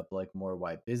putting up like more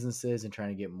white businesses and trying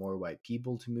to get more white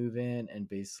people to move in, and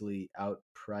basically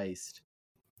outpriced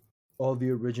all the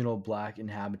original black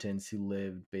inhabitants who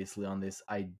lived basically on this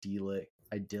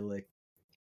idyllic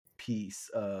piece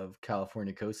of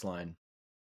California coastline.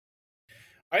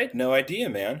 I had no idea,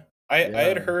 man. I Yeah.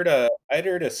 had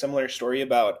heard a similar story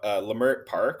about Leimert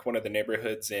Park, one of the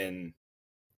neighborhoods in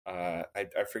I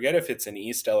forget if it's in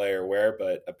East LA or where,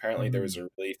 but apparently there was Mhm. a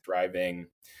really thriving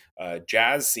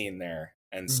jazz scene there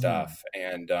and Mhm. stuff.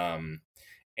 And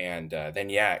then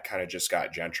yeah, it kind of just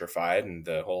got gentrified and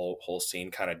the whole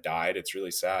scene kind of died. It's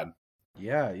really sad.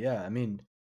 Yeah, yeah. I mean,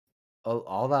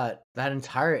 all that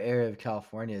entire area of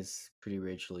California is pretty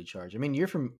racially charged. I mean, you're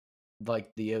from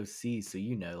like the OC, so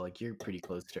you know, like you're pretty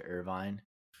close to Irvine.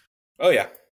 Oh yeah.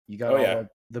 You got Oh all yeah.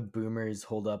 the boomers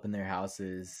holed up in their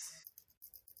houses,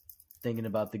 thinking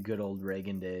about the good old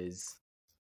Reagan days.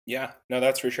 Yeah, no,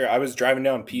 that's for sure. I was driving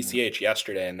down Yeah. PCH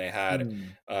yesterday, and they had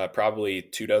Mm. probably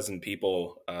 24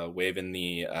 people waving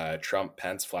the Trump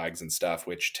Pence flags and stuff.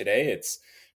 Which today it's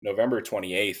November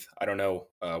 28th. I don't know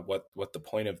what the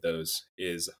point of those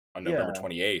is on November Yeah.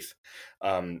 28th.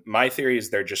 My theory is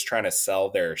they're just trying to sell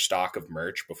their stock of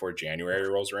merch before January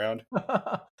rolls around.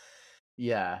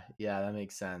 Yeah, yeah, that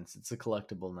makes sense. It's a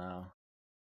collectible now.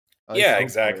 At least Yeah, hopefully.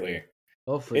 exactly.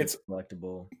 Hopefully It's it's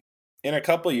collectible. in a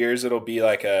couple years it'll be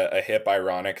like a hip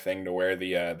ironic thing to wear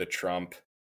the Trump I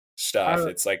stuff. don't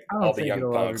It's like I all don't the think young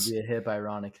it'll ever punks. be a hip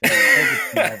ironic thing. I think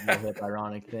it's never a hip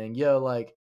ironic thing. Yo,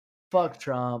 like, fuck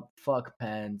Trump, fuck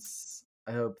Pence.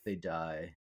 I hope they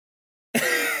die.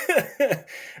 I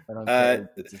don't care uh, who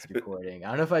gets this recording. I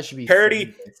don't know if I should be parody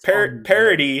saying this on the air.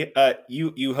 parody.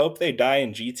 You hope they die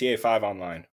in GTA 5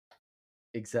 online.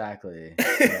 Exactly.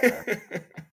 Yeah.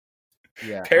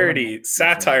 Yeah. I'm a Parody, Netflix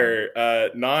fan.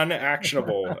 satire,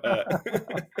 non-actionable.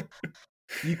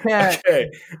 You can't. Okay.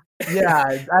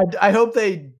 Yeah, I hope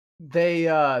they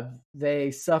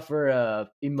suffer a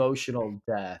emotional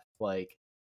death. Like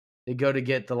they go to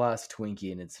get the last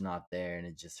Twinkie and it's not there and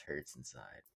it just hurts inside.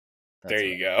 There That's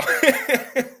you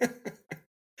what. go.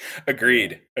 Yeah.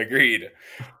 Agreed.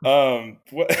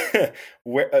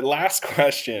 Last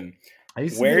question. I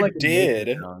used to be Where like a naked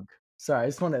did drunk. Sorry, I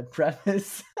just want to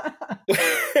preface.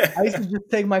 I used to just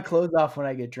take my clothes off when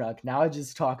I get drunk. Now I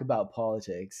just talk about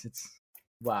politics. It's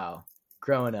wow.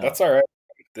 Growing up. That's all right.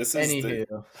 This is the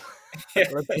Anywho,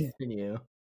 let's continue.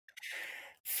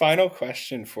 final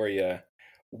question for you.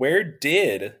 Where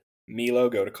did Milo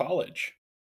go to college?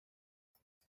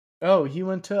 Oh, he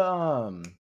went to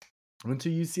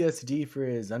UCSD for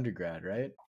his undergrad,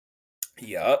 right?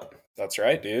 Yup, that's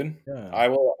right, dude. Yeah. I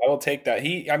will take that.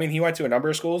 I mean, he went to a number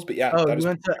of schools, but yeah, Oh, that he is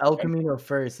went to El correct. Camino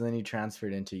first, and then he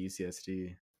transferred into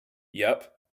UCSD.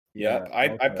 Yep. Yeah. I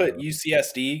put Also,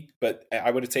 UCSD, but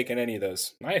I would have taken any of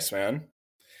those. Nice, man.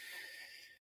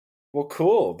 Well,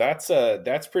 cool. That's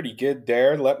pretty good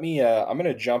there. Let me I'm going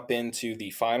to jump into the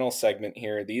final segment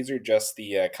here. These are just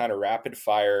the kind of rapid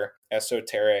fire,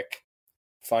 esoteric,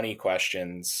 funny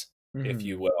questions, if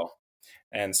you mhm. will.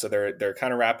 And so they're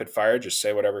kind of rapid fire, just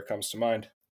say whatever comes to mind.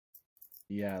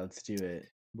 Yeah, let's do it.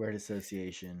 Word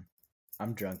association.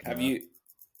 I'm drunk Have enough. you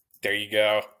There you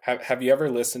go. Have you ever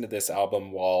listened to this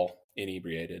album while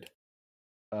inebriated?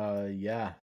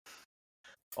 Yeah,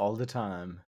 all the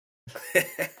time.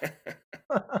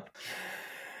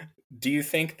 Do you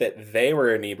think that they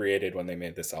were inebriated when they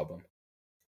made this album?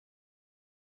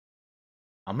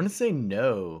 I'm gonna say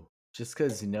no, just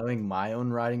because knowing my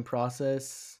own writing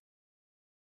process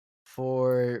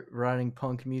for writing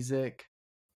punk music,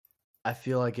 I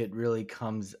feel like it really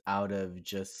comes out of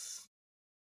just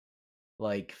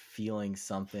like feeling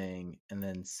something and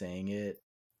then saying it.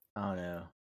 I don't know.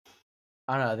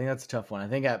 I don't know. I think that's a tough one. I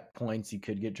think at points you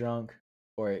could get drunk,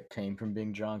 or it came from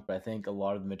being drunk, but I think a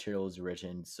lot of the material is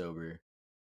written sober.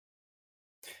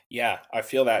 Yeah, I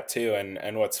feel that too.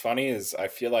 And what's funny is I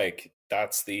feel like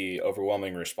that's the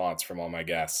overwhelming response from all my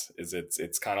guests. Is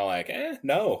it's kind of like,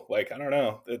 no, like I don't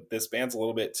know. This band's a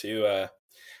little bit too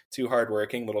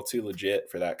hardworking, a little too legit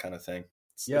for that kind of thing.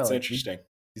 Yeah, It's like interesting.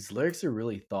 these lyrics are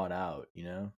really thought out, you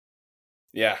know?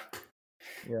 Yeah,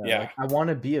 Yeah, yeah. like I want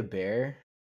to be a bear.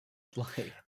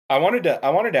 Like, I wanted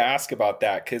to ask about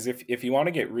that because if you want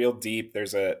to get real deep,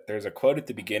 there's a quote at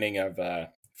the beginning of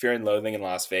Fear and Loathing in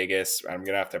Las Vegas. I'm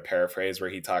gonna have to paraphrase where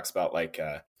he talks about like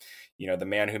the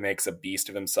man who makes a beast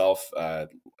of himself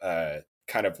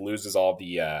kind of loses all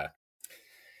the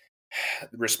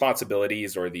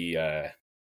responsibilities or the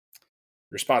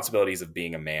responsibilities of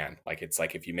being a man. Like it's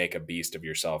like if you make a beast of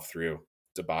yourself through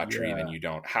debauchery, then yeah, you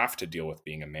don't have to deal with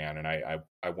being a man. And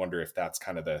I wonder if that's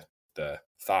kind of the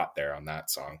thought there on that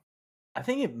song. I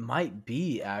think it might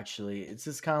be actually. It's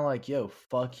just kind of like, yo,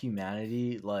 fuck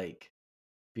humanity. Like,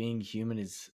 being human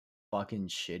is fucking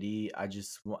shitty.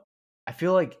 I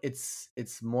feel like it's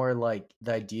more like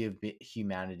the idea of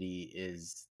humanity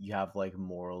is you have like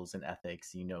morals and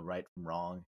ethics, you know, right from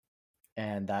wrong.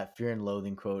 And that Fear and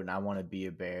Loathing quote, and I want to be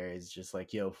a bear, is just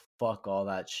like, yo, fuck all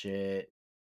that shit.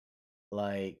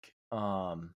 Like,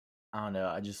 I don't know,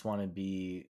 I just want to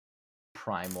be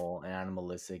primal and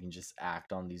animalistic and just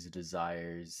act on these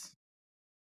desires.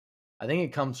 I think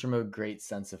it comes from a great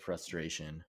sense of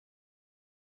frustration.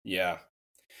 Yeah,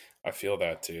 I feel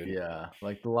that, dude. Yeah,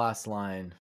 like the last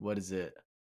line, what is it?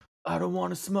 I don't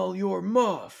want to smell your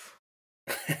muff.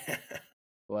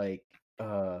 Like,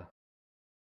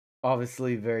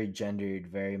 obviously very gendered,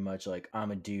 very much like,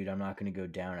 I'm a dude, I'm not gonna go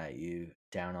down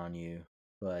on you.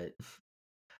 But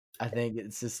I think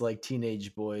it's just like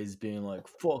teenage boys being like,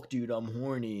 fuck dude, I'm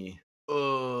horny.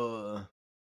 Right.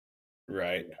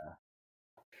 Yeah.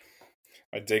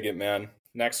 I dig it, man.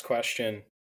 Next question.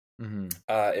 Mm-hmm.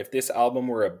 If this album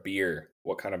were a beer,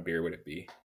 what kind of beer would it be?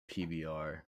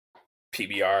 PBR.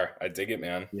 PBR. I dig it,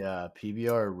 man. Yeah,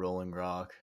 PBR Rolling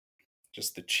Rock.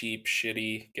 Just the cheap,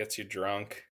 shitty, gets you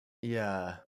drunk.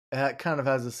 Yeah. That kind of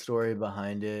has a story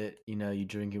behind it. You know, you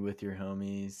drink it with your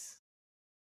homies.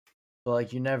 But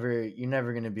like you're never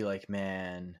gonna be like,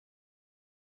 man,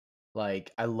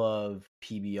 like I love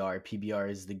PBR. PBR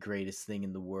is the greatest thing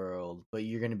in the world. But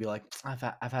you're gonna be like,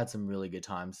 I've had some really good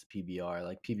times with PBR.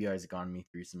 Like PBR has gotten me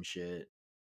through some shit.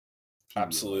 PBR.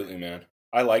 Absolutely, man.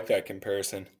 I like that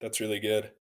comparison. That's really good.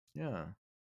 Yeah.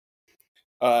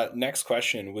 Next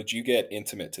question. Would you get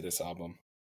intimate to this album?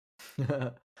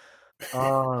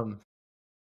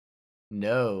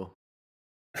 No.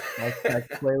 My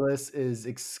playlist is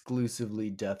exclusively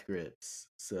Death Grips,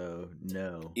 so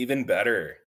no. Even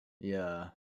better. Yeah.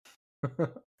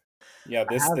 Yeah,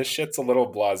 this shit's a little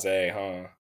blasé, huh?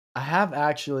 I have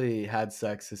actually had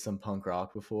sex with some punk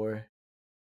rock before.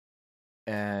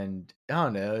 And I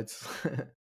don't know, it's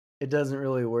it doesn't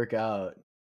really work out.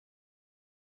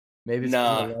 Maybe it's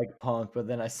because I like punk, but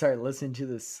then I start listening to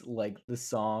this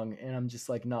song and I'm just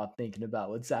like not thinking about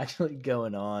what's actually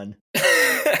going on.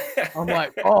 I'm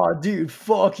like, oh dude,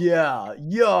 fuck yeah,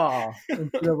 yeah.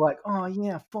 Instead of like, oh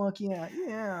yeah, fuck yeah,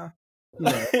 yeah. You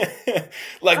know.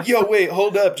 Like, yo, wait,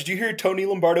 hold up. Did you hear Tony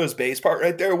Lombardo's bass part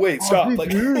right there? Wait, stop. Dude, like,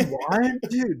 dude,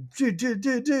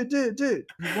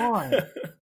 why?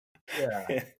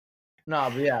 Yeah. No,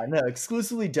 but yeah, no,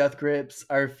 exclusively Death Grips.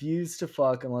 I refuse to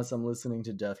fuck unless I'm listening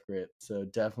to Death Grip, so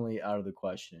definitely out of the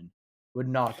question. Would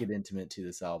not get intimate to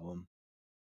this album.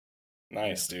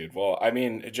 Nice, dude. Well, I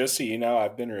mean, just so you know,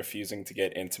 I've been refusing to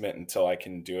get intimate until I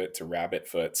can do it to Rabbit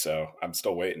Foot, so I'm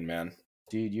still waiting, man.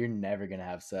 Dude, you're never gonna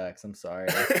have sex. I'm sorry.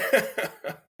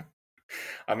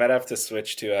 I might have to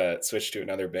switch to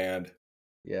another band.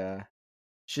 Yeah.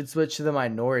 Should switch to the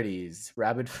Minorities.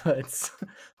 Rabbit Foot's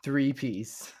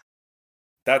 3-piece.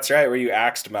 That's right, where you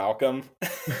axed Malcolm.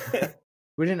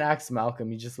 We didn't axe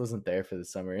Malcolm, he just wasn't there for the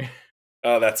summer.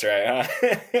 Oh, that's right,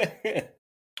 huh?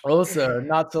 Also,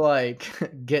 not to like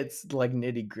get like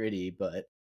nitty gritty, but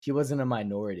he wasn't a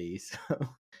minority, so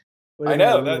I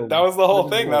know that was the whole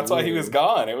thing. That's why he was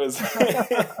gone. It was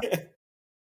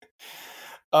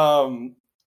all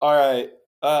right.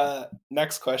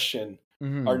 Next question.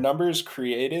 Mm-hmm. Are numbers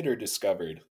created or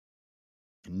discovered?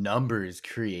 Numbers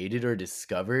created or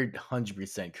discovered?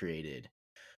 100% created.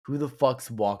 Who the fuck's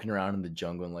walking around in the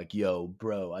jungle and like, yo,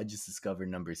 bro, I just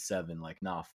discovered number 7. Like,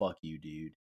 nah, fuck you,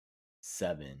 dude.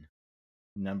 7.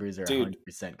 Numbers are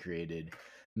 100% created.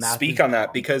 Math Speak on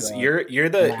that, because you're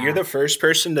the first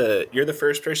person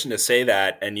to say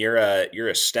that, and you're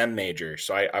a STEM major,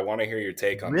 so I want to hear your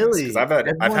take on this, because I've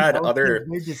had other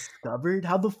discovered.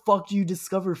 How the fuck do you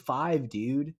discover 5,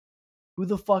 dude? Who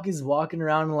the fuck is walking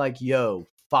around like, yo,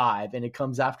 5, and it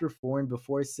comes after 4 and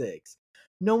before 6?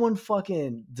 No one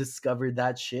fucking discovered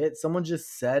that shit. Someone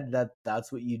just said that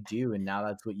that's what you do, and now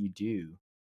that's what you do.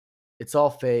 It's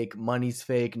all fake. Money's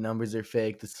fake. Numbers are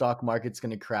fake. The stock market's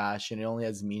going to crash, and it only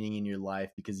has meaning in your life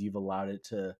because you've allowed it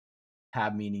to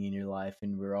have meaning in your life,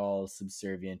 and we're all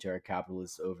subservient to our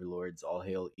capitalist overlords. All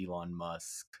hail Elon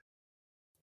Musk.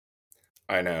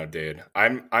 I know, dude.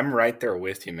 I'm right there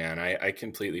with you, man. I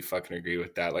completely fucking agree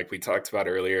with that. Like we talked about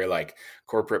earlier, like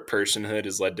corporate personhood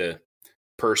has led to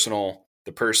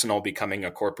the personal becoming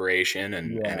a corporation,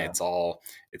 and it's all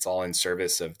in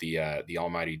service of the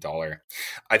almighty dollar.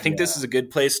 I think this is a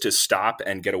good place to stop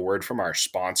and get a word from our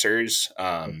sponsors.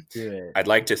 I'd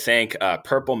like to thank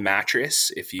Purple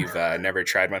Mattress, if you've never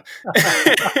tried one.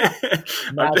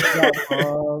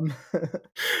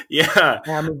 Yeah.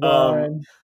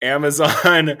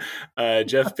 Amazon,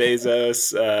 Jeff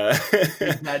Bezos,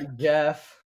 Daddy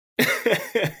Jeff.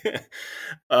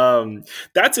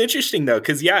 That's interesting though,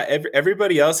 because yeah,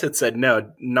 everybody else had said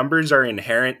no, numbers are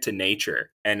inherent to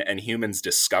nature, and humans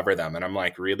discover them, and I'm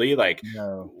like, really? Like,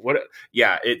 No. what?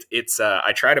 Yeah, it's.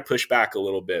 I try to push back a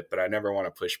little bit, but I never want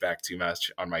to push back too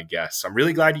much on my guests. So I'm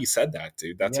really glad you said that,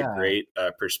 dude. That's a Yeah. great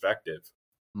perspective.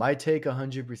 My take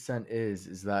 100%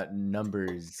 is that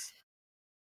numbers,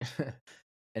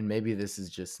 and maybe this is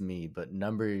just me, but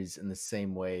numbers in the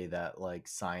same way that like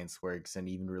science works and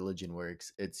even religion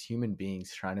works, it's human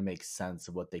beings trying to make sense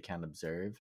of what they can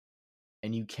observe.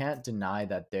 And you can't deny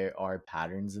that there are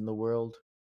patterns in the world,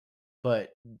 but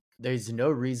there's no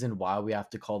reason why we have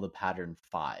to call the pattern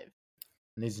 5.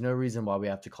 And there's no reason why we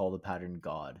have to call the pattern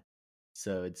God.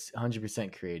 So it's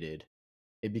 100% created.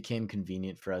 It became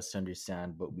convenient for us to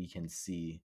understand what we can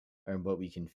see or what we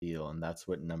can feel, and that's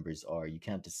what numbers are. You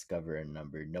can't discover a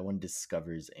number. No one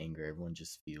discovers anger. Everyone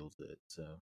just feels it. So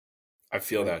I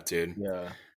feel like, that, dude.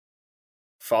 yeah.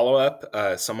 Follow up,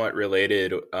 somewhat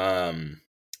related.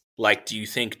 Like, do you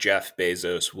think Jeff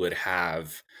Bezos would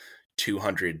have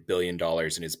 $200 billion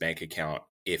in his bank account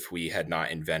if we had not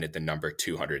invented the number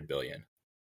 200 billion?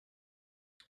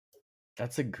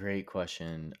 That's a great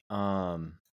question.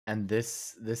 And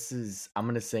this is, I'm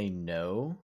gonna say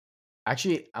no.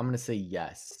 Actually, I'm gonna say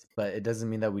yes, but it doesn't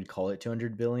mean that we'd call it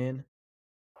 200 billion,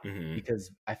 Mm-hmm.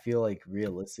 because I feel like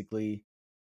realistically,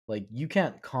 like you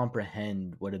can't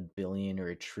comprehend what a billion or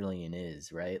a trillion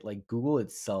is, right? Like Google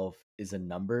itself is a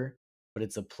number, but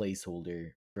it's a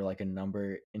placeholder for like a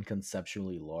number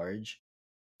inconceptually large.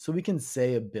 So we can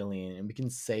say a billion and we can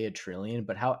say a trillion,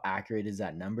 but how accurate is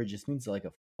that number just means like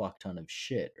a fuck ton of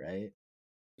shit, right?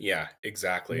 Yeah, And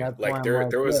exactly. that's why Like I'm like, yeah,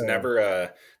 there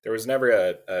was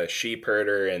never a sheep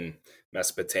herder in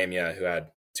Mesopotamia who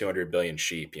had 200 billion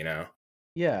sheep, you know?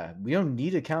 yeah, we don't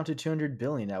need to count to 200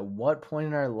 billion. At what point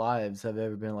in our lives have I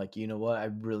ever been like, you know what, I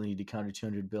really need to count to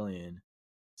 200 billion?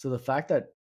 So the fact that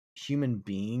human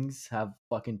beings have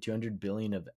fucking 200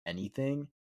 billion of anything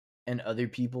and other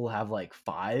people have like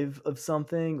 5 of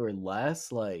something or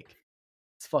less, like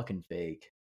it's fucking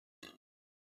fake.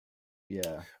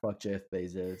 Yeah, fuck Jeff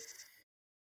Bezos.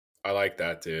 I like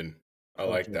that, dude. I Fuck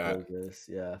like Jeff that. Bezos.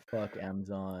 Yeah, fuck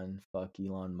Amazon. Fuck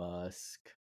Elon Musk.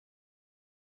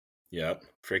 Yep.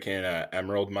 Freaking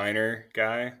emerald miner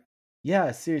guy.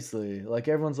 Yeah, seriously. Like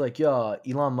everyone's like, yo,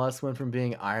 Elon Musk went from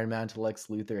being Iron Man to Lex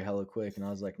Luthor hella quick, and I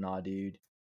was like, nah, dude.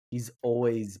 He's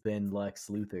always been Lex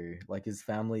Luthor. Like his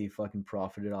family fucking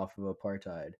profited off of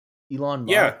apartheid. Elon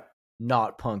Musk, Yeah.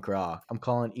 not punk rock. I'm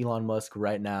calling Elon Musk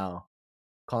right now.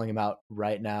 Calling him out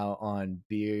right now on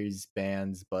beers,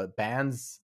 bands, but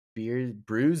bands, beer,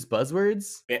 brews,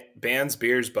 buzzwords, Bands,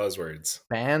 beers, buzzwords.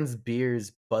 bands,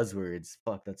 beers, buzzwords.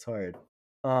 Fuck, that's hard.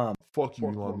 Fuck you,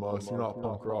 Elon Musk. You're not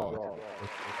punk rock.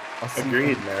 I'll see Agreed,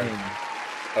 you man.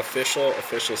 soon.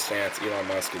 Official stance. Elon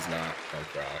Musk is not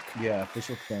punk rock. Yeah,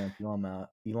 official stance.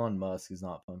 Elon Musk is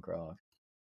not punk rock.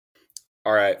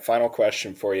 All right. Final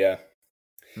question for you.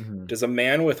 Mm-hmm. Does a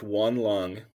man with one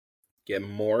lung get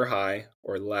more high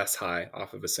or less high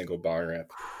off of a single bong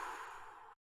rip?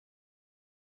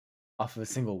 Off of a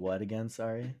single what again?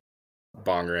 Sorry.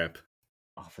 Bong rip.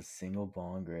 Off a single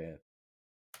bong grip.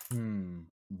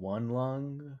 One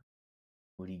lung.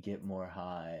 Would he get more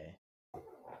high?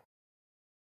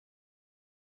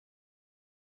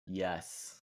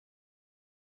 Yes.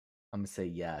 I'm gonna say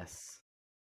yes.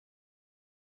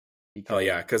 Oh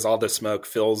yeah, because all the smoke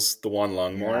fills the one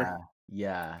lung more.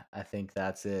 Yeah, I think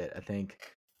that's it. I think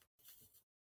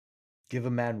give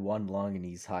a man one lung and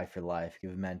he's high for life.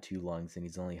 Give a man 2 lungs and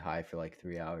he's only high for like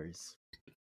 3 hours.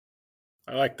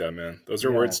 I like that, man. Those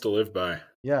are Yeah. words to live by.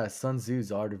 Yeah, Sun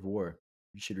Tzu's Art of War.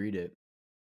 You should read it.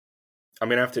 I'm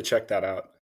gonna have to check that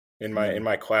out in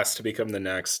my quest to become the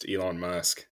next Elon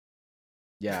Musk.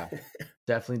 Yeah,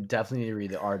 definitely need to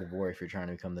read The Art of War if you're trying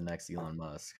to become the next Elon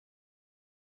Musk.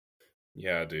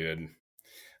 Yeah, dude.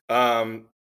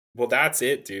 Well, that's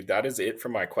it, dude. That is it for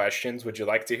my questions. Would you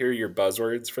like to hear your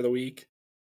buzzwords for the week?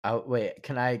 Wait,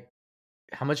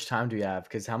 how much time do we have?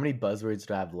 Because how many buzzwords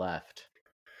do I have left?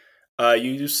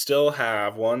 You still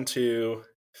have 1, 2,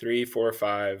 3, 4,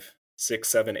 5, 6,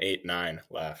 7, 8, 9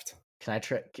 left. Can I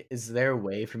try? Is there a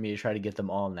way for me to try to get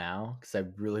them all now? Because I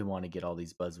really want to get all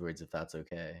these buzzwords, if that's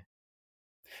okay.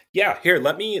 Yeah, here,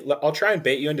 I'll try and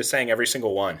bait you into saying every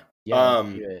single one. Yeah,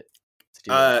 let's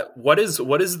do it. What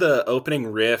is the opening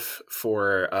riff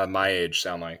for My Age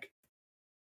sound like?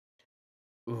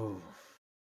 Ooh,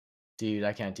 dude,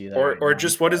 I can't do that. Or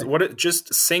just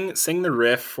just sing the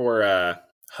riff for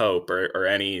Hope or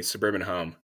any Suburban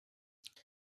Home.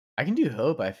 I can do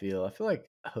Hope. I feel like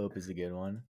Hope is a good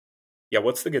one. Yeah,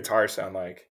 what's the guitar sound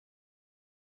like?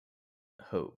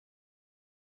 Hope.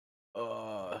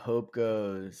 Hope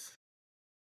goes.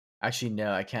 Actually,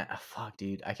 no, I can't. Fuck,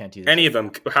 dude, I can't do this. Any of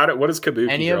them. What does Kabuki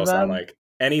Any Girl of sound them? like?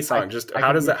 Any song. Just I how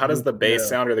can does do that? How does the Kabuki bass Girl.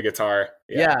 sound or the guitar?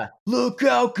 Yeah. Look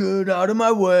out, good out of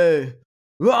my way.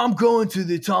 I'm going to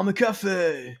the Atomic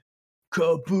Cafe.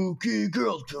 Kabuki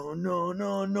Girl,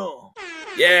 no.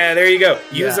 Yeah, there you go.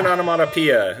 Use Yeah. an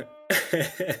onomatopoeia.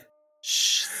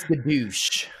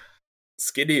 Skadoosh.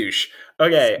 Skadoosh.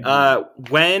 Okay.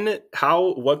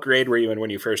 What grade were you in when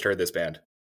you first heard this band?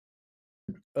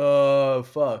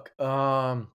 Fuck.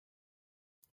 Honestly,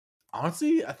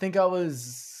 I think I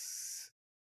was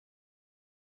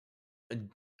a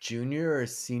junior or a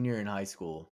senior in high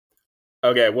school.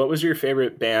 Okay. What was your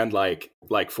favorite band like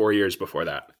 4 years before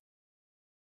that?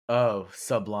 Oh,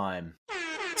 Sublime.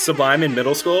 Sublime in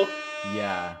middle school?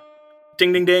 Yeah.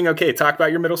 Ding, ding, ding. Okay. Talk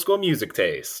about your middle school music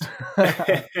taste.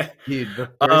 Dude, the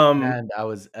first band I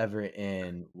was ever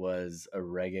in was a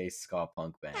reggae ska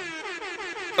punk band.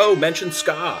 Oh, mention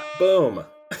ska. Boom.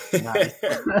 Nice.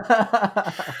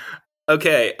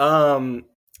 Okay.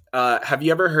 Have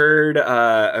you ever heard?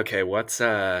 Okay, what's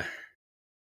post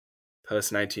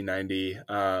 1990?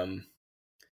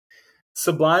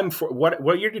 Sublime.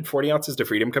 What year did 40 Ounces to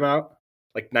Freedom come out?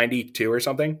 Like 92 or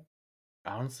something?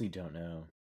 I honestly don't know.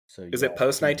 So is it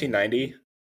post 1990?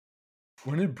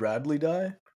 When did Bradley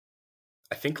die?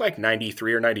 I think like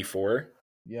 93 or 94.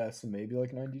 Yeah, so maybe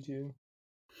like 92.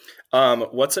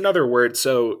 What's another word?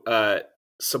 So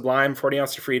Sublime, 40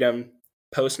 Ounce to Freedom,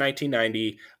 post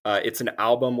 1990. It's an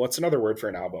album. What's another word for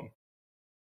an album?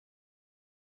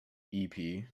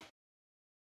 EP.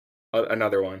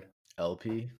 Another one.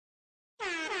 LP.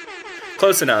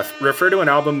 Close enough. Refer to an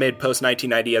album made post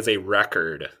 1990 as a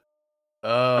record.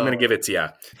 Oh. I'm going to give it to you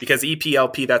because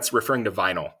EPLP, that's referring to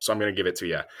vinyl. So I'm going to give it to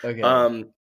you. Okay.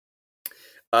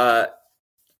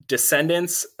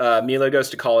 Descendants, Mila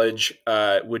Goes to College.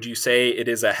 Would you say it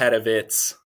is ahead of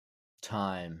its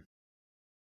time?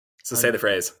 So say the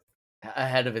phrase.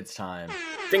 Ahead of its time.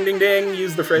 Ding, ding, ding.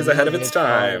 Use the phrase ahead of its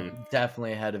time.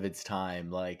 Definitely ahead of its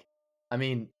time. Like, I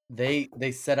mean, they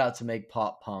set out to make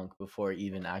pop punk before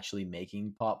even actually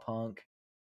making pop punk.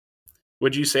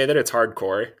 Would you say that it's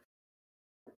hardcore?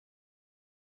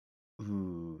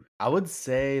 Ooh, I would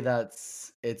say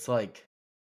it's like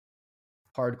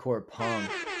hardcore punk.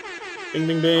 Ding,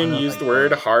 ding, ding. Use the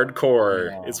word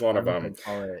hardcore. Yeah, is one of them.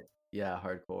 Call it. Yeah,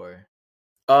 hardcore.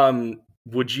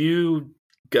 Would you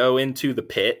go into the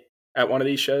pit at one of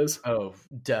these shows? Oh,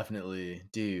 definitely,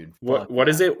 dude. What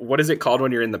is it? What is it called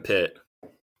when you're in the pit?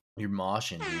 You're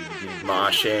moshing, dude.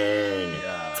 Moshing.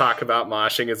 Yeah. Talk about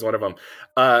moshing is one of them.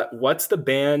 What's the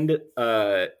band?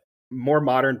 More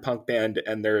modern punk band,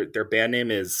 and their band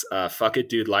name is Fuck It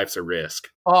Dude, Life's a Risk.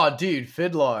 Oh, dude,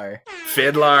 Fiddler.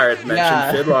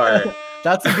 Mention Fiddler.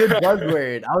 That's a good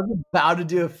buzzword. I was about to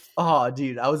do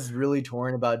dude, I was really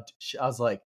torn about. I was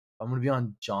like, I'm gonna be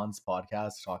on John's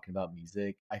podcast talking about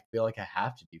music. I feel like I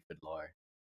have to do Fiddler.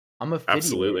 I'm a Fiddler.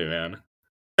 Absolutely, man.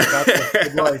 Got the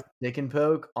Fiddler stick and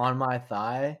poke on my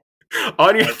thigh.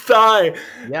 On your thigh.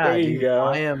 Yeah, there you dude, go.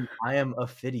 I am a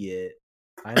Fidiot.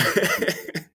 I am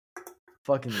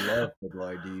fucking love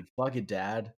Fiddler, dude. Fuck it,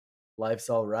 dad.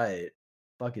 Life's all right.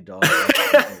 Fuck it, dog.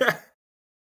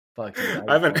 Fuck it.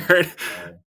 I haven't heard.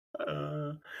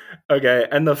 Okay,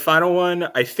 and the final one,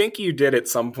 I think you did at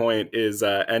some point, is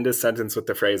end a sentence with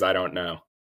the phrase "I don't know."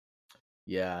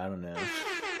 Yeah, I don't know.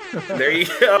 There you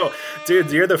go,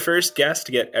 dude. You're the first guest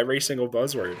to get every single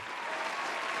buzzword.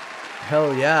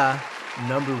 Hell yeah,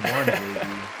 number 1, baby.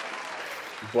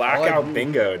 Blackout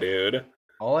bingo, dude.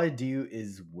 All I do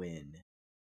is win.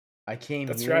 I came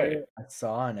That's here, right. I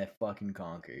saw, and I fucking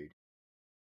conquered.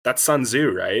 That's Sun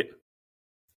Tzu, right?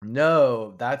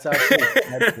 No, that's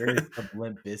actually of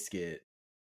Limp Bizkit.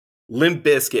 Limp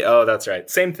Bizkit. Oh, that's right.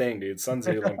 Same thing, dude. Sun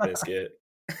Tzu, Limp Bizkit.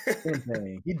 Same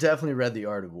thing. He definitely read The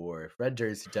Art of War. Fred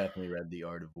Durst definitely read The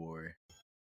Art of War.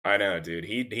 I know, dude.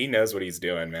 He knows what he's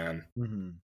doing, man. Mm-hmm.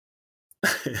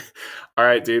 All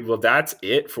right, dude. Well, that's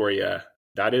it for you.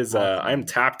 That is, I'm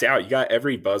tapped out. You got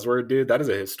every buzzword, dude. That is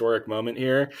a historic moment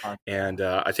here. And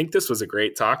I think this was a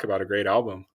great talk about a great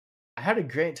album. I had a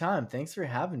great time. Thanks for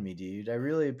having me, dude. I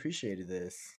really appreciated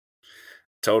this.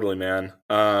 Totally, man.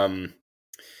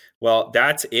 Well,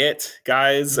 that's it,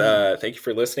 guys. Thank you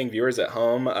for listening, viewers at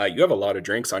home. You have a lot of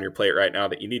drinks on your plate right now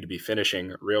that you need to be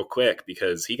finishing real quick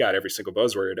because he got every single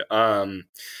buzzword.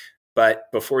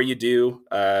 But before you do,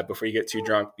 before you get too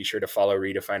drunk, be sure to follow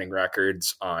Redefining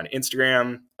Records on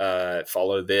Instagram.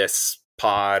 Follow this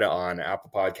pod on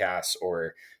Apple Podcasts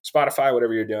or Spotify,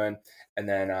 whatever you're doing. And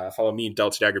then follow me,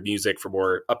 Delta Dagger Music, for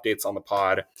more updates on the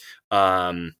pod.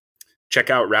 check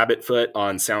out Rabbitfoot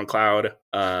on SoundCloud.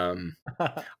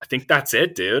 I think that's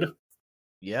it, dude.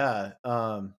 Yeah.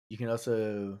 You can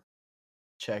also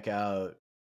check out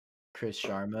Chris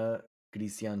Sharma,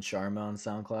 Christian Sharma on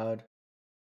SoundCloud.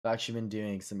 I've actually been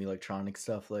doing some electronic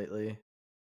stuff lately.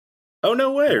 Oh,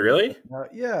 no way, really?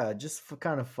 Yeah, just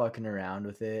kind of fucking around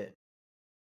with it.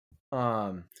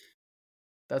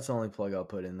 That's the only plug I'll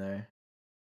put in there.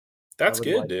 That's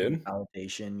good, dude.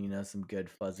 Validation, some good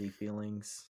fuzzy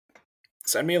feelings.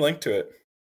 Send me a link to it.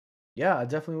 Yeah, I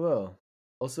definitely will.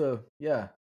 Also, yeah,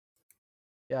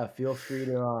 feel free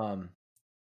to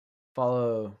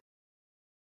follow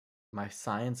my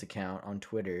science account on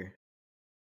Twitter,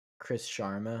 Chris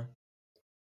Sharma,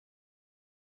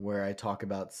 where I talk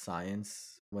about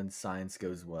science when science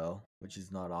goes well, which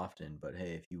is not often, but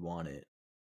hey, if you want it,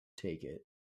 take it.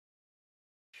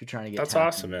 If you're trying to get That's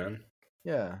awesome, man.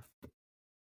 Yeah.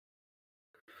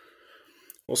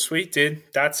 Well, sweet, dude.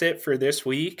 That's it for this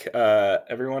week.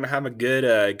 Everyone have a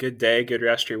good day, good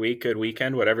rest of your week, good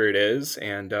weekend, whatever it is,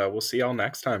 and we'll see y'all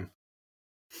next time.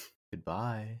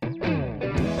 Goodbye.